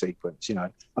title sequence. You know,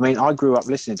 I mean, I grew up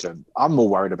listening to them. I'm more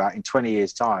worried about in 20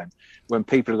 years' time when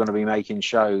people are going to be making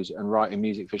shows and writing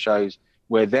music for shows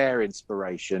where their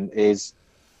inspiration is,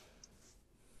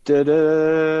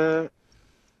 da-da,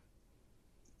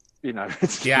 you know.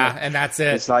 And that's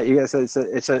it. It's like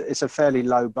it's a fairly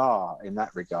low bar in that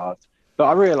regard. But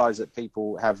I realise that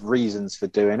people have reasons for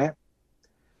doing it.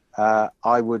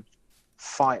 I would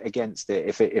fight against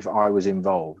it if I was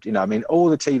involved. You know, I mean, all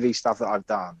the TV stuff that I've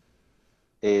done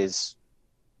is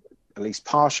at least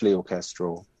partially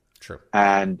orchestral. True.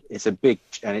 And it's a big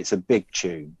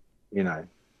tune, you know,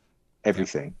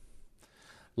 everything.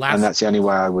 And that's the only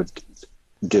way I would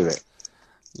do it.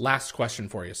 Last question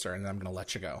for you, sir, and then I'm going to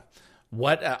let you go.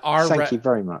 Thank you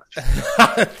very much.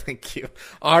 Thank you.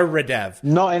 Our Radev.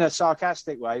 Not in a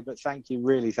sarcastic way, but thank you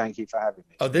for having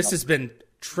me. Oh, this has been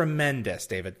tremendous,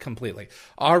 David, completely.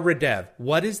 Our Radev,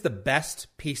 what is the best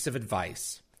piece of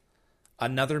advice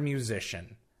another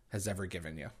musician has ever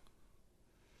given you?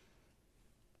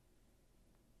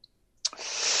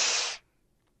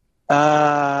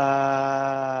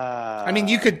 I mean,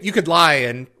 you could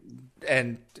lie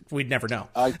and we'd never know.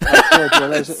 I could. Well,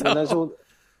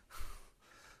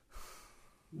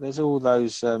 there's all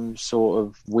those sort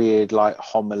of weird like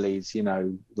homilies, you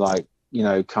know, like, you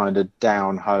know, kind of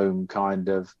down home, kind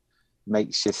of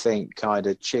makes you think, kind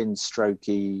of chin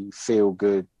strokey, feel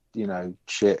good, you know,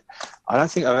 shit. I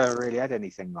don't think I've ever really had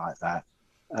anything like that.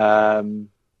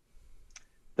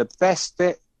 The best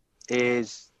bit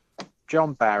is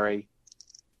John Barry.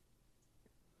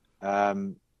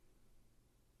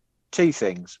 Two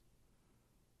things.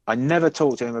 I never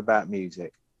talked to him about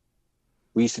music.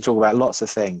 We used to talk about lots of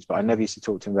things, but I never used to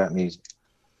talk to him about music.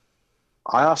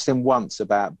 I asked him once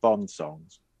about Bond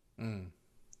songs. And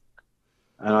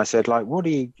I said, like, what do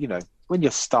you know, when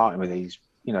you're starting with these,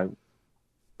 you know,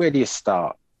 where do you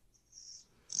start?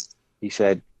 He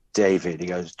said, David, he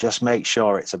goes, just make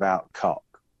sure it's about cock.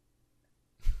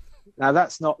 Now,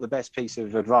 that's not the best piece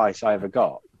of advice I ever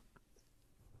got.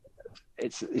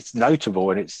 It's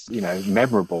notable and it's, you know,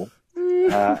 memorable.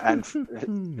 And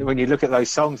when you look at those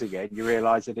songs again, you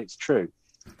realise that it's true.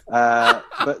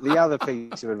 But the other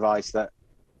piece of advice that,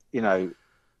 you know,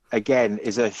 again,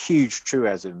 is a huge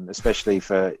truism, especially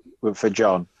for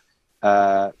John.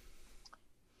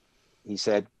 He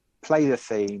said, play the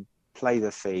theme, play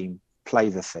the theme, play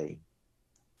the theme.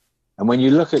 And when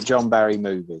you look at John Barry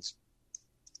movies,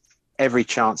 every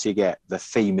chance you get, the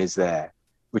theme is there,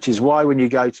 which is why when you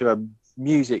go to a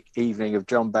music evening of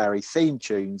John Barry theme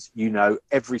tunes, you know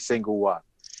every single one.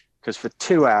 Because for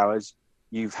 2 hours,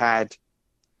 you've had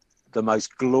the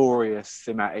most glorious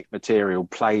thematic material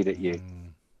played at you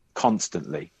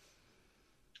constantly.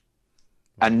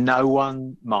 And no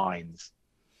one minds.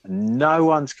 And no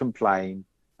one's complained.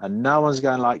 And no one's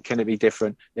going like, can it be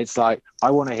different? It's like,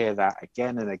 I want to hear that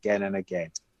again and again and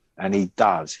again. And he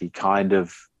does. He kind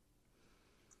of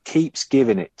keeps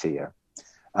giving it to you.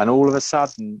 And all of a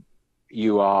sudden,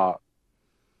 you are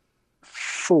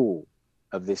full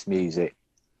of this music.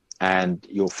 And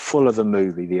you're full of the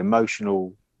movie, the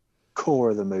emotional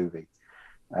core of the movie.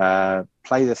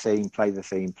 Play the theme, play the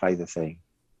theme, play the theme.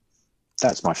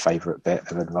 That's my favourite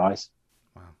bit of advice.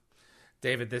 Wow,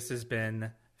 David, this has been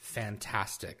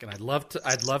fantastic, and I'd love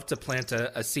to plant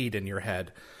a seed in your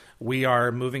head. We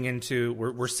are moving into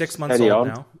we're 6 months old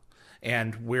now,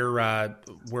 and we're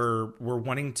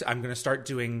wanting to. I'm going to start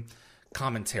doing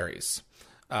commentaries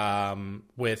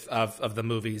with the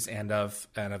movies and of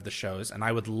the shows, and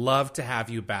I would love to have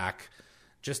you back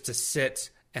just to sit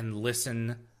and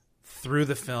listen through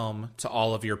the film to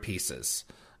all of your pieces.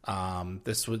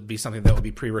 This would be something that would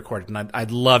be pre-recorded, and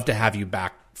I'd love to have you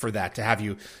back for that, to have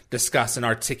you discuss and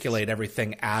articulate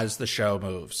everything as the show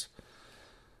moves.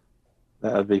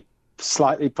 That would be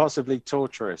slightly possibly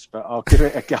torturous, but I'll give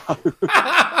it a go.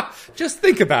 Just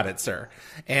think about it, sir.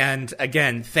 And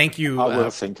again, thank you. I will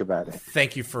think about it.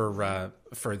 Thank you for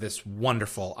this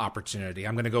wonderful opportunity.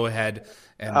 I'm going to go ahead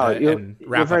and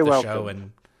wrap up the show,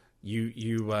 and you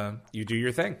do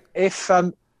your thing. If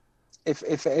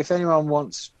anyone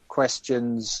wants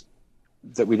questions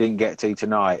that we didn't get to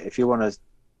tonight, if you want to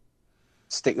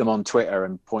stick them on Twitter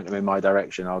and point them in my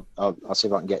direction, I'll see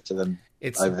if I can get to them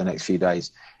over the next few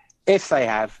days. If they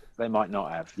have, they might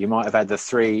not have. You might have had the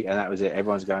 3 and that was it.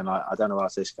 Everyone's going like, I don't know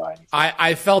what's this guy.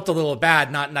 I felt a little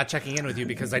bad not checking in with you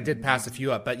because I did pass a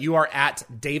few up, but you are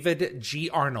at David G.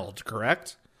 Arnold,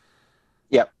 correct?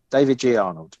 Yep, David G.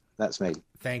 Arnold. That's me.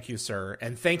 Thank you, sir.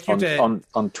 And thank you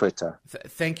on Twitter.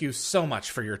 Thank you so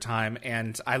much for your time.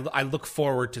 And I look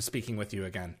forward to speaking with you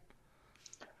again.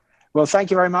 Well,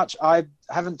 thank you very much. I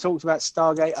haven't talked about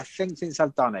Stargate, I think, since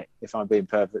I've done it, if I'm being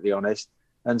perfectly honest.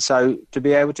 And so to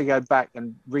be able to go back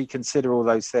and reconsider all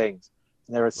those things,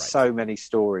 there are so many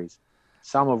stories,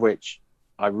 some of which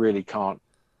I really can't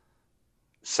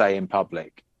say in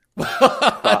public.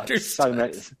 But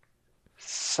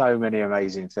so many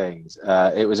amazing things.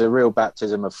 It was a real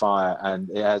baptism of fire, and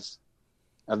it has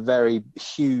a very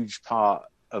huge part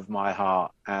of my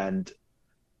heart. And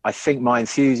I think my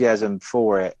enthusiasm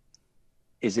for it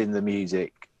is in the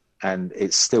music, and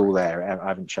it's still there. I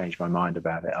haven't changed my mind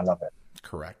about it. I love it.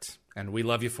 Correct. And we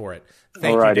love you for it.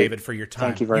 Thank you, David, for your time.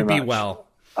 Thank you very much. Be well.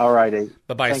 All righty.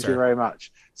 Bye-bye, Thank sir. you very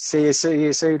much. See you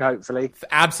soon, hopefully.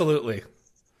 Absolutely.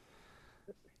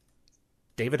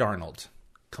 David Arnold,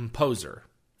 composer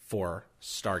for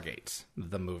Stargate,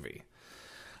 the movie.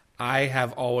 I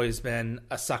have always been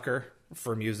a sucker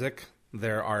for music.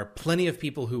 There are plenty of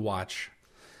people who watch,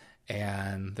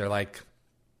 and they're like,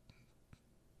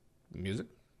 music?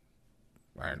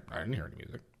 I didn't hear any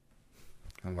music.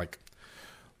 I'm like,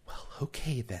 well,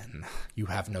 okay then. You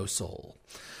have no soul.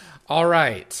 All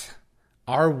right.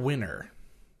 Our winner,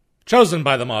 chosen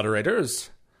by the moderators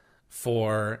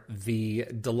for the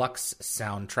deluxe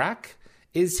soundtrack,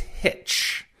 is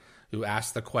Hitch, who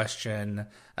asked the question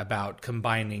about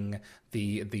combining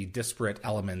the disparate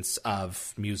elements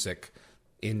of music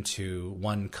into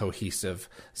one cohesive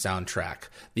soundtrack.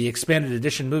 The expanded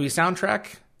edition movie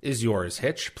soundtrack is yours,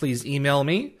 Hitch. Please email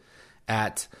me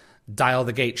at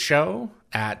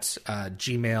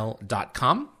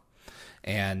dialthegateshow@gmail.com,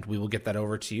 and we will get that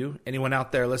over to you. Anyone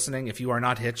out there listening, if you are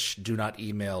not Hitch, do not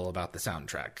email about the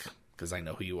soundtrack, because I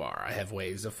know who you are. I have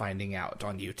ways of finding out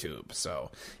on YouTube,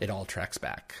 so it all tracks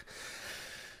back.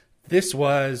 This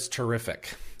was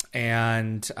terrific,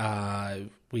 and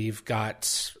we've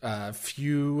got a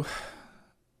few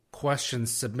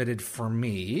questions submitted for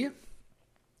me,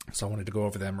 so I wanted to go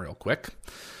over them real quick.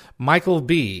 Michael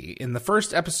B., in the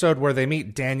first episode where they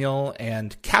meet Daniel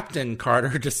and Captain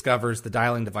Carter discovers the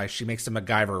dialing device, she makes a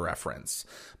MacGyver reference.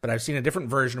 But I've seen a different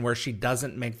version where she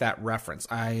doesn't make that reference.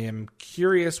 I am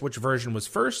curious which version was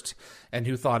first and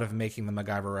who thought of making the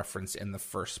MacGyver reference in the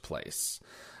first place.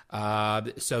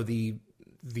 So the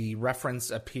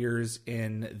reference appears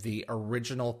in the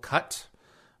original cut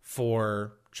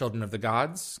for Children of the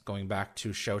Gods, going back to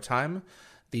Showtime.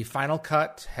 The final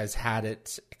cut has had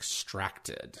it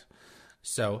extracted.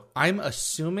 So I'm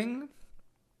assuming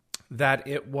that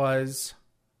it was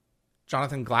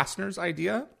Jonathan Glassner's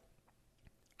idea.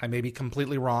 I may be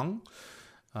completely wrong.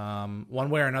 One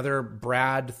way or another,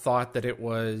 Brad thought that it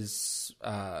was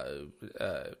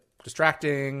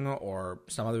distracting or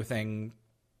some other thing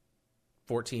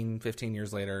 14, 15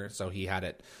 years later, so he had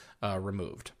it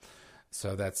removed.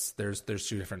 So there's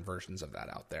two different versions of that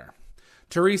out there.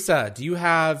 Teresa, do you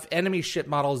have enemy ship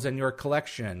models in your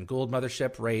collection? Gould,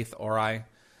 Mothership, Wraith, Ori.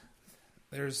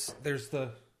 There's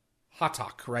the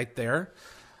Hatak right there.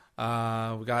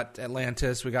 We got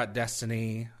Atlantis. We got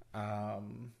Destiny.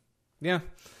 Yeah.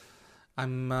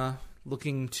 I'm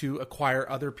looking to acquire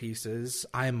other pieces.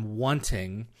 I'm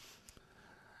wanting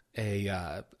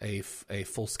a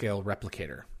full-scale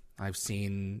replicator. I've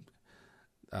seen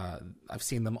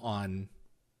them on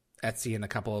Etsy and a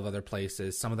couple of other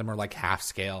places. Some of them are like half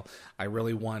scale. I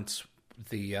really want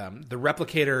the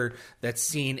replicator that's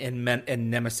seen in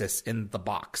Nemesis in the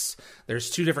box.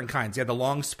 There's two different kinds. You have the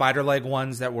long spider leg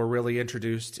ones that were really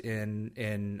introduced in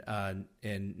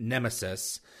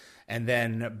Nemesis, and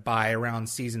then by around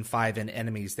season 5 in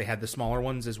Enemies, they had the smaller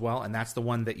ones as well, and that's the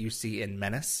one that you see in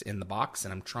Menace in the box.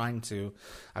 And I'm trying to,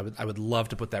 I would love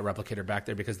to put that replicator back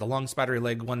there because the long spider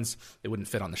leg ones, they wouldn't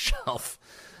fit on the shelf.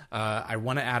 I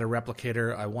want to add a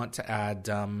replicator. I want to add,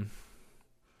 I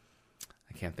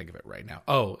can't think of it right now.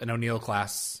 Oh, an O'Neill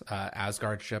class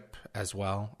Asgard ship as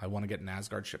well. I want to get an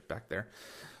Asgard ship back there,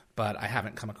 but I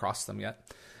haven't come across them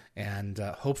yet. And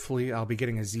hopefully I'll be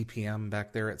getting a ZPM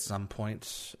back there at some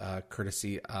point,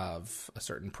 courtesy of a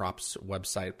certain props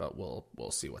website, but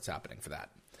we'll see what's happening for that.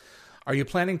 Are you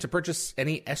planning to purchase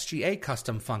any SGA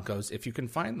custom Funkos if you can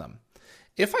find them?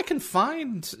 If I can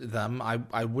find them,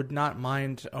 I would not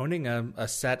mind owning a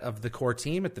set of the core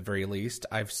team at the very least.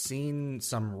 I've seen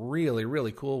some really,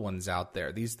 really cool ones out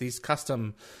there. These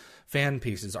custom fan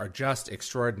pieces are just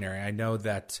extraordinary. I know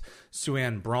that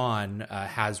Suan Braun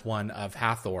has one of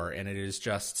Hathor, and it is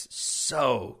just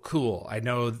so cool. I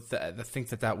know I think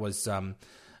that was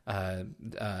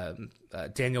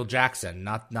Daniel Jackson,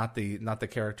 not the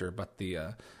character, but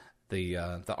the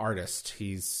artist.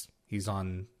 He's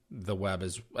on the web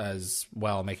as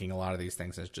well, making a lot of these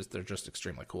things. They're just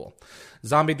extremely cool.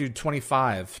 Zombie Dude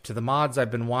 25 to the mods.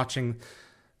 I've been watching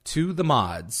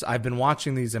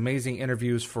these amazing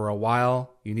interviews for a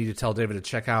while. You need to tell David to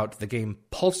check out the game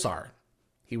Pulsar.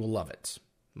 He will love it.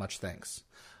 Much thanks.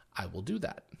 I will do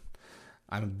that.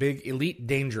 I'm a big Elite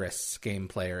Dangerous game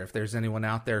player. If there's anyone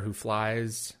out there who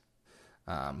flies,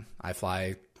 I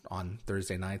fly on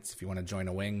Thursday nights. If you want to join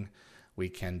a wing, we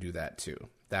can do that too.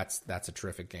 That's a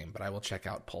terrific game, but I will check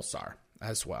out Pulsar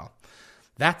as well.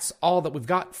 That's all that we've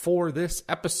got for this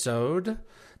episode.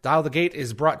 Dial the Gate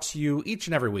is brought to you each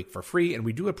and every week for free, and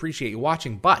we do appreciate you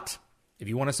watching. But if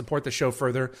you want to support the show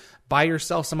further, buy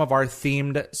yourself some of our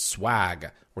themed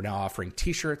swag. We're now offering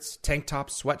t-shirts, tank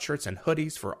tops, sweatshirts, and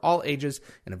hoodies for all ages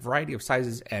in a variety of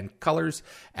sizes and colors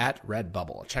at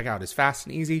Redbubble. Checkout is fast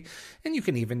and easy, and you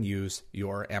can even use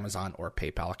your Amazon or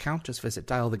PayPal account. Just visit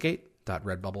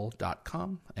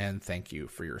dialthegate.redbubble.com, and thank you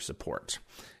for your support.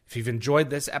 If you've enjoyed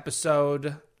this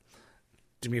episode,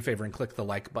 do me a favor and click the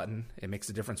like button. It makes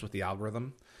a difference with the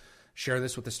algorithm. Share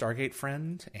this with a Stargate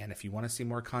friend, and if you want to see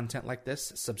more content like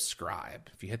this, subscribe.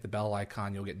 If you hit the bell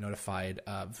icon, you'll get notified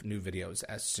of new videos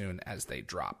as soon as they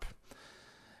drop.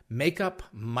 Makeup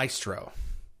Maestro,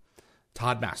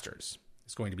 Todd Masters,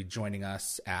 is going to be joining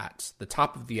us at the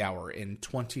top of the hour in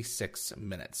 26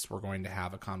 minutes. We're going to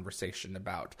have a conversation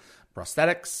about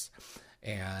prosthetics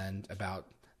and about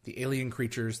the alien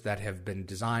creatures that have been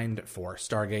designed for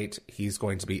Stargate. He's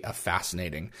going to be a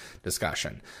fascinating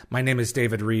discussion. My name is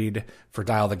David Reed for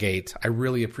Dial the Gate. I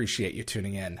really appreciate you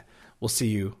tuning in. We'll see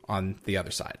you on the other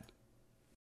side.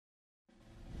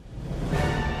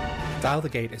 Dial the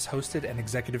Gate is hosted and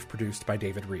executive produced by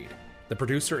David Reed. The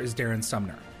producer is Darren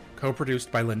Sumner.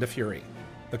 Co-produced by Linda Fury.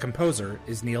 The composer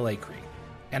is Neil Acree.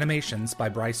 Animations by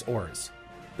Bryce Orrs.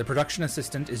 The production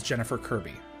assistant is Jennifer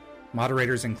Kirby.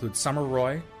 Moderators include Summer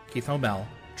Roy, Keith Homel,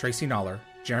 Tracy Noller,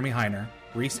 Jeremy Heiner,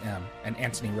 Reese M., and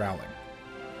Anthony Rowling.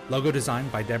 Logo design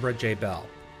by Deborah J. Bell.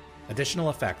 Additional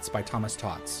effects by Thomas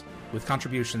Tots, with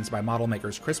contributions by model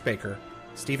makers Chris Baker,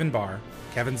 Stephen Barr,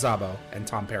 Kevin Zabo, and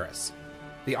Tom Paris.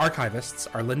 The archivists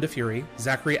are Linda Fury,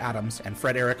 Zachary Adams, and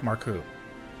Fred Eric Marcoux.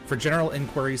 For general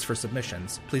inquiries for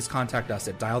submissions, please contact us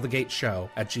at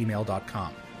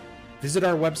dialthegateshow@gmail.com. Visit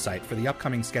our website for the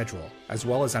upcoming schedule, as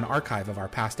well as an archive of our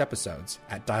past episodes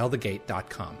at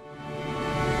dialthegate.com.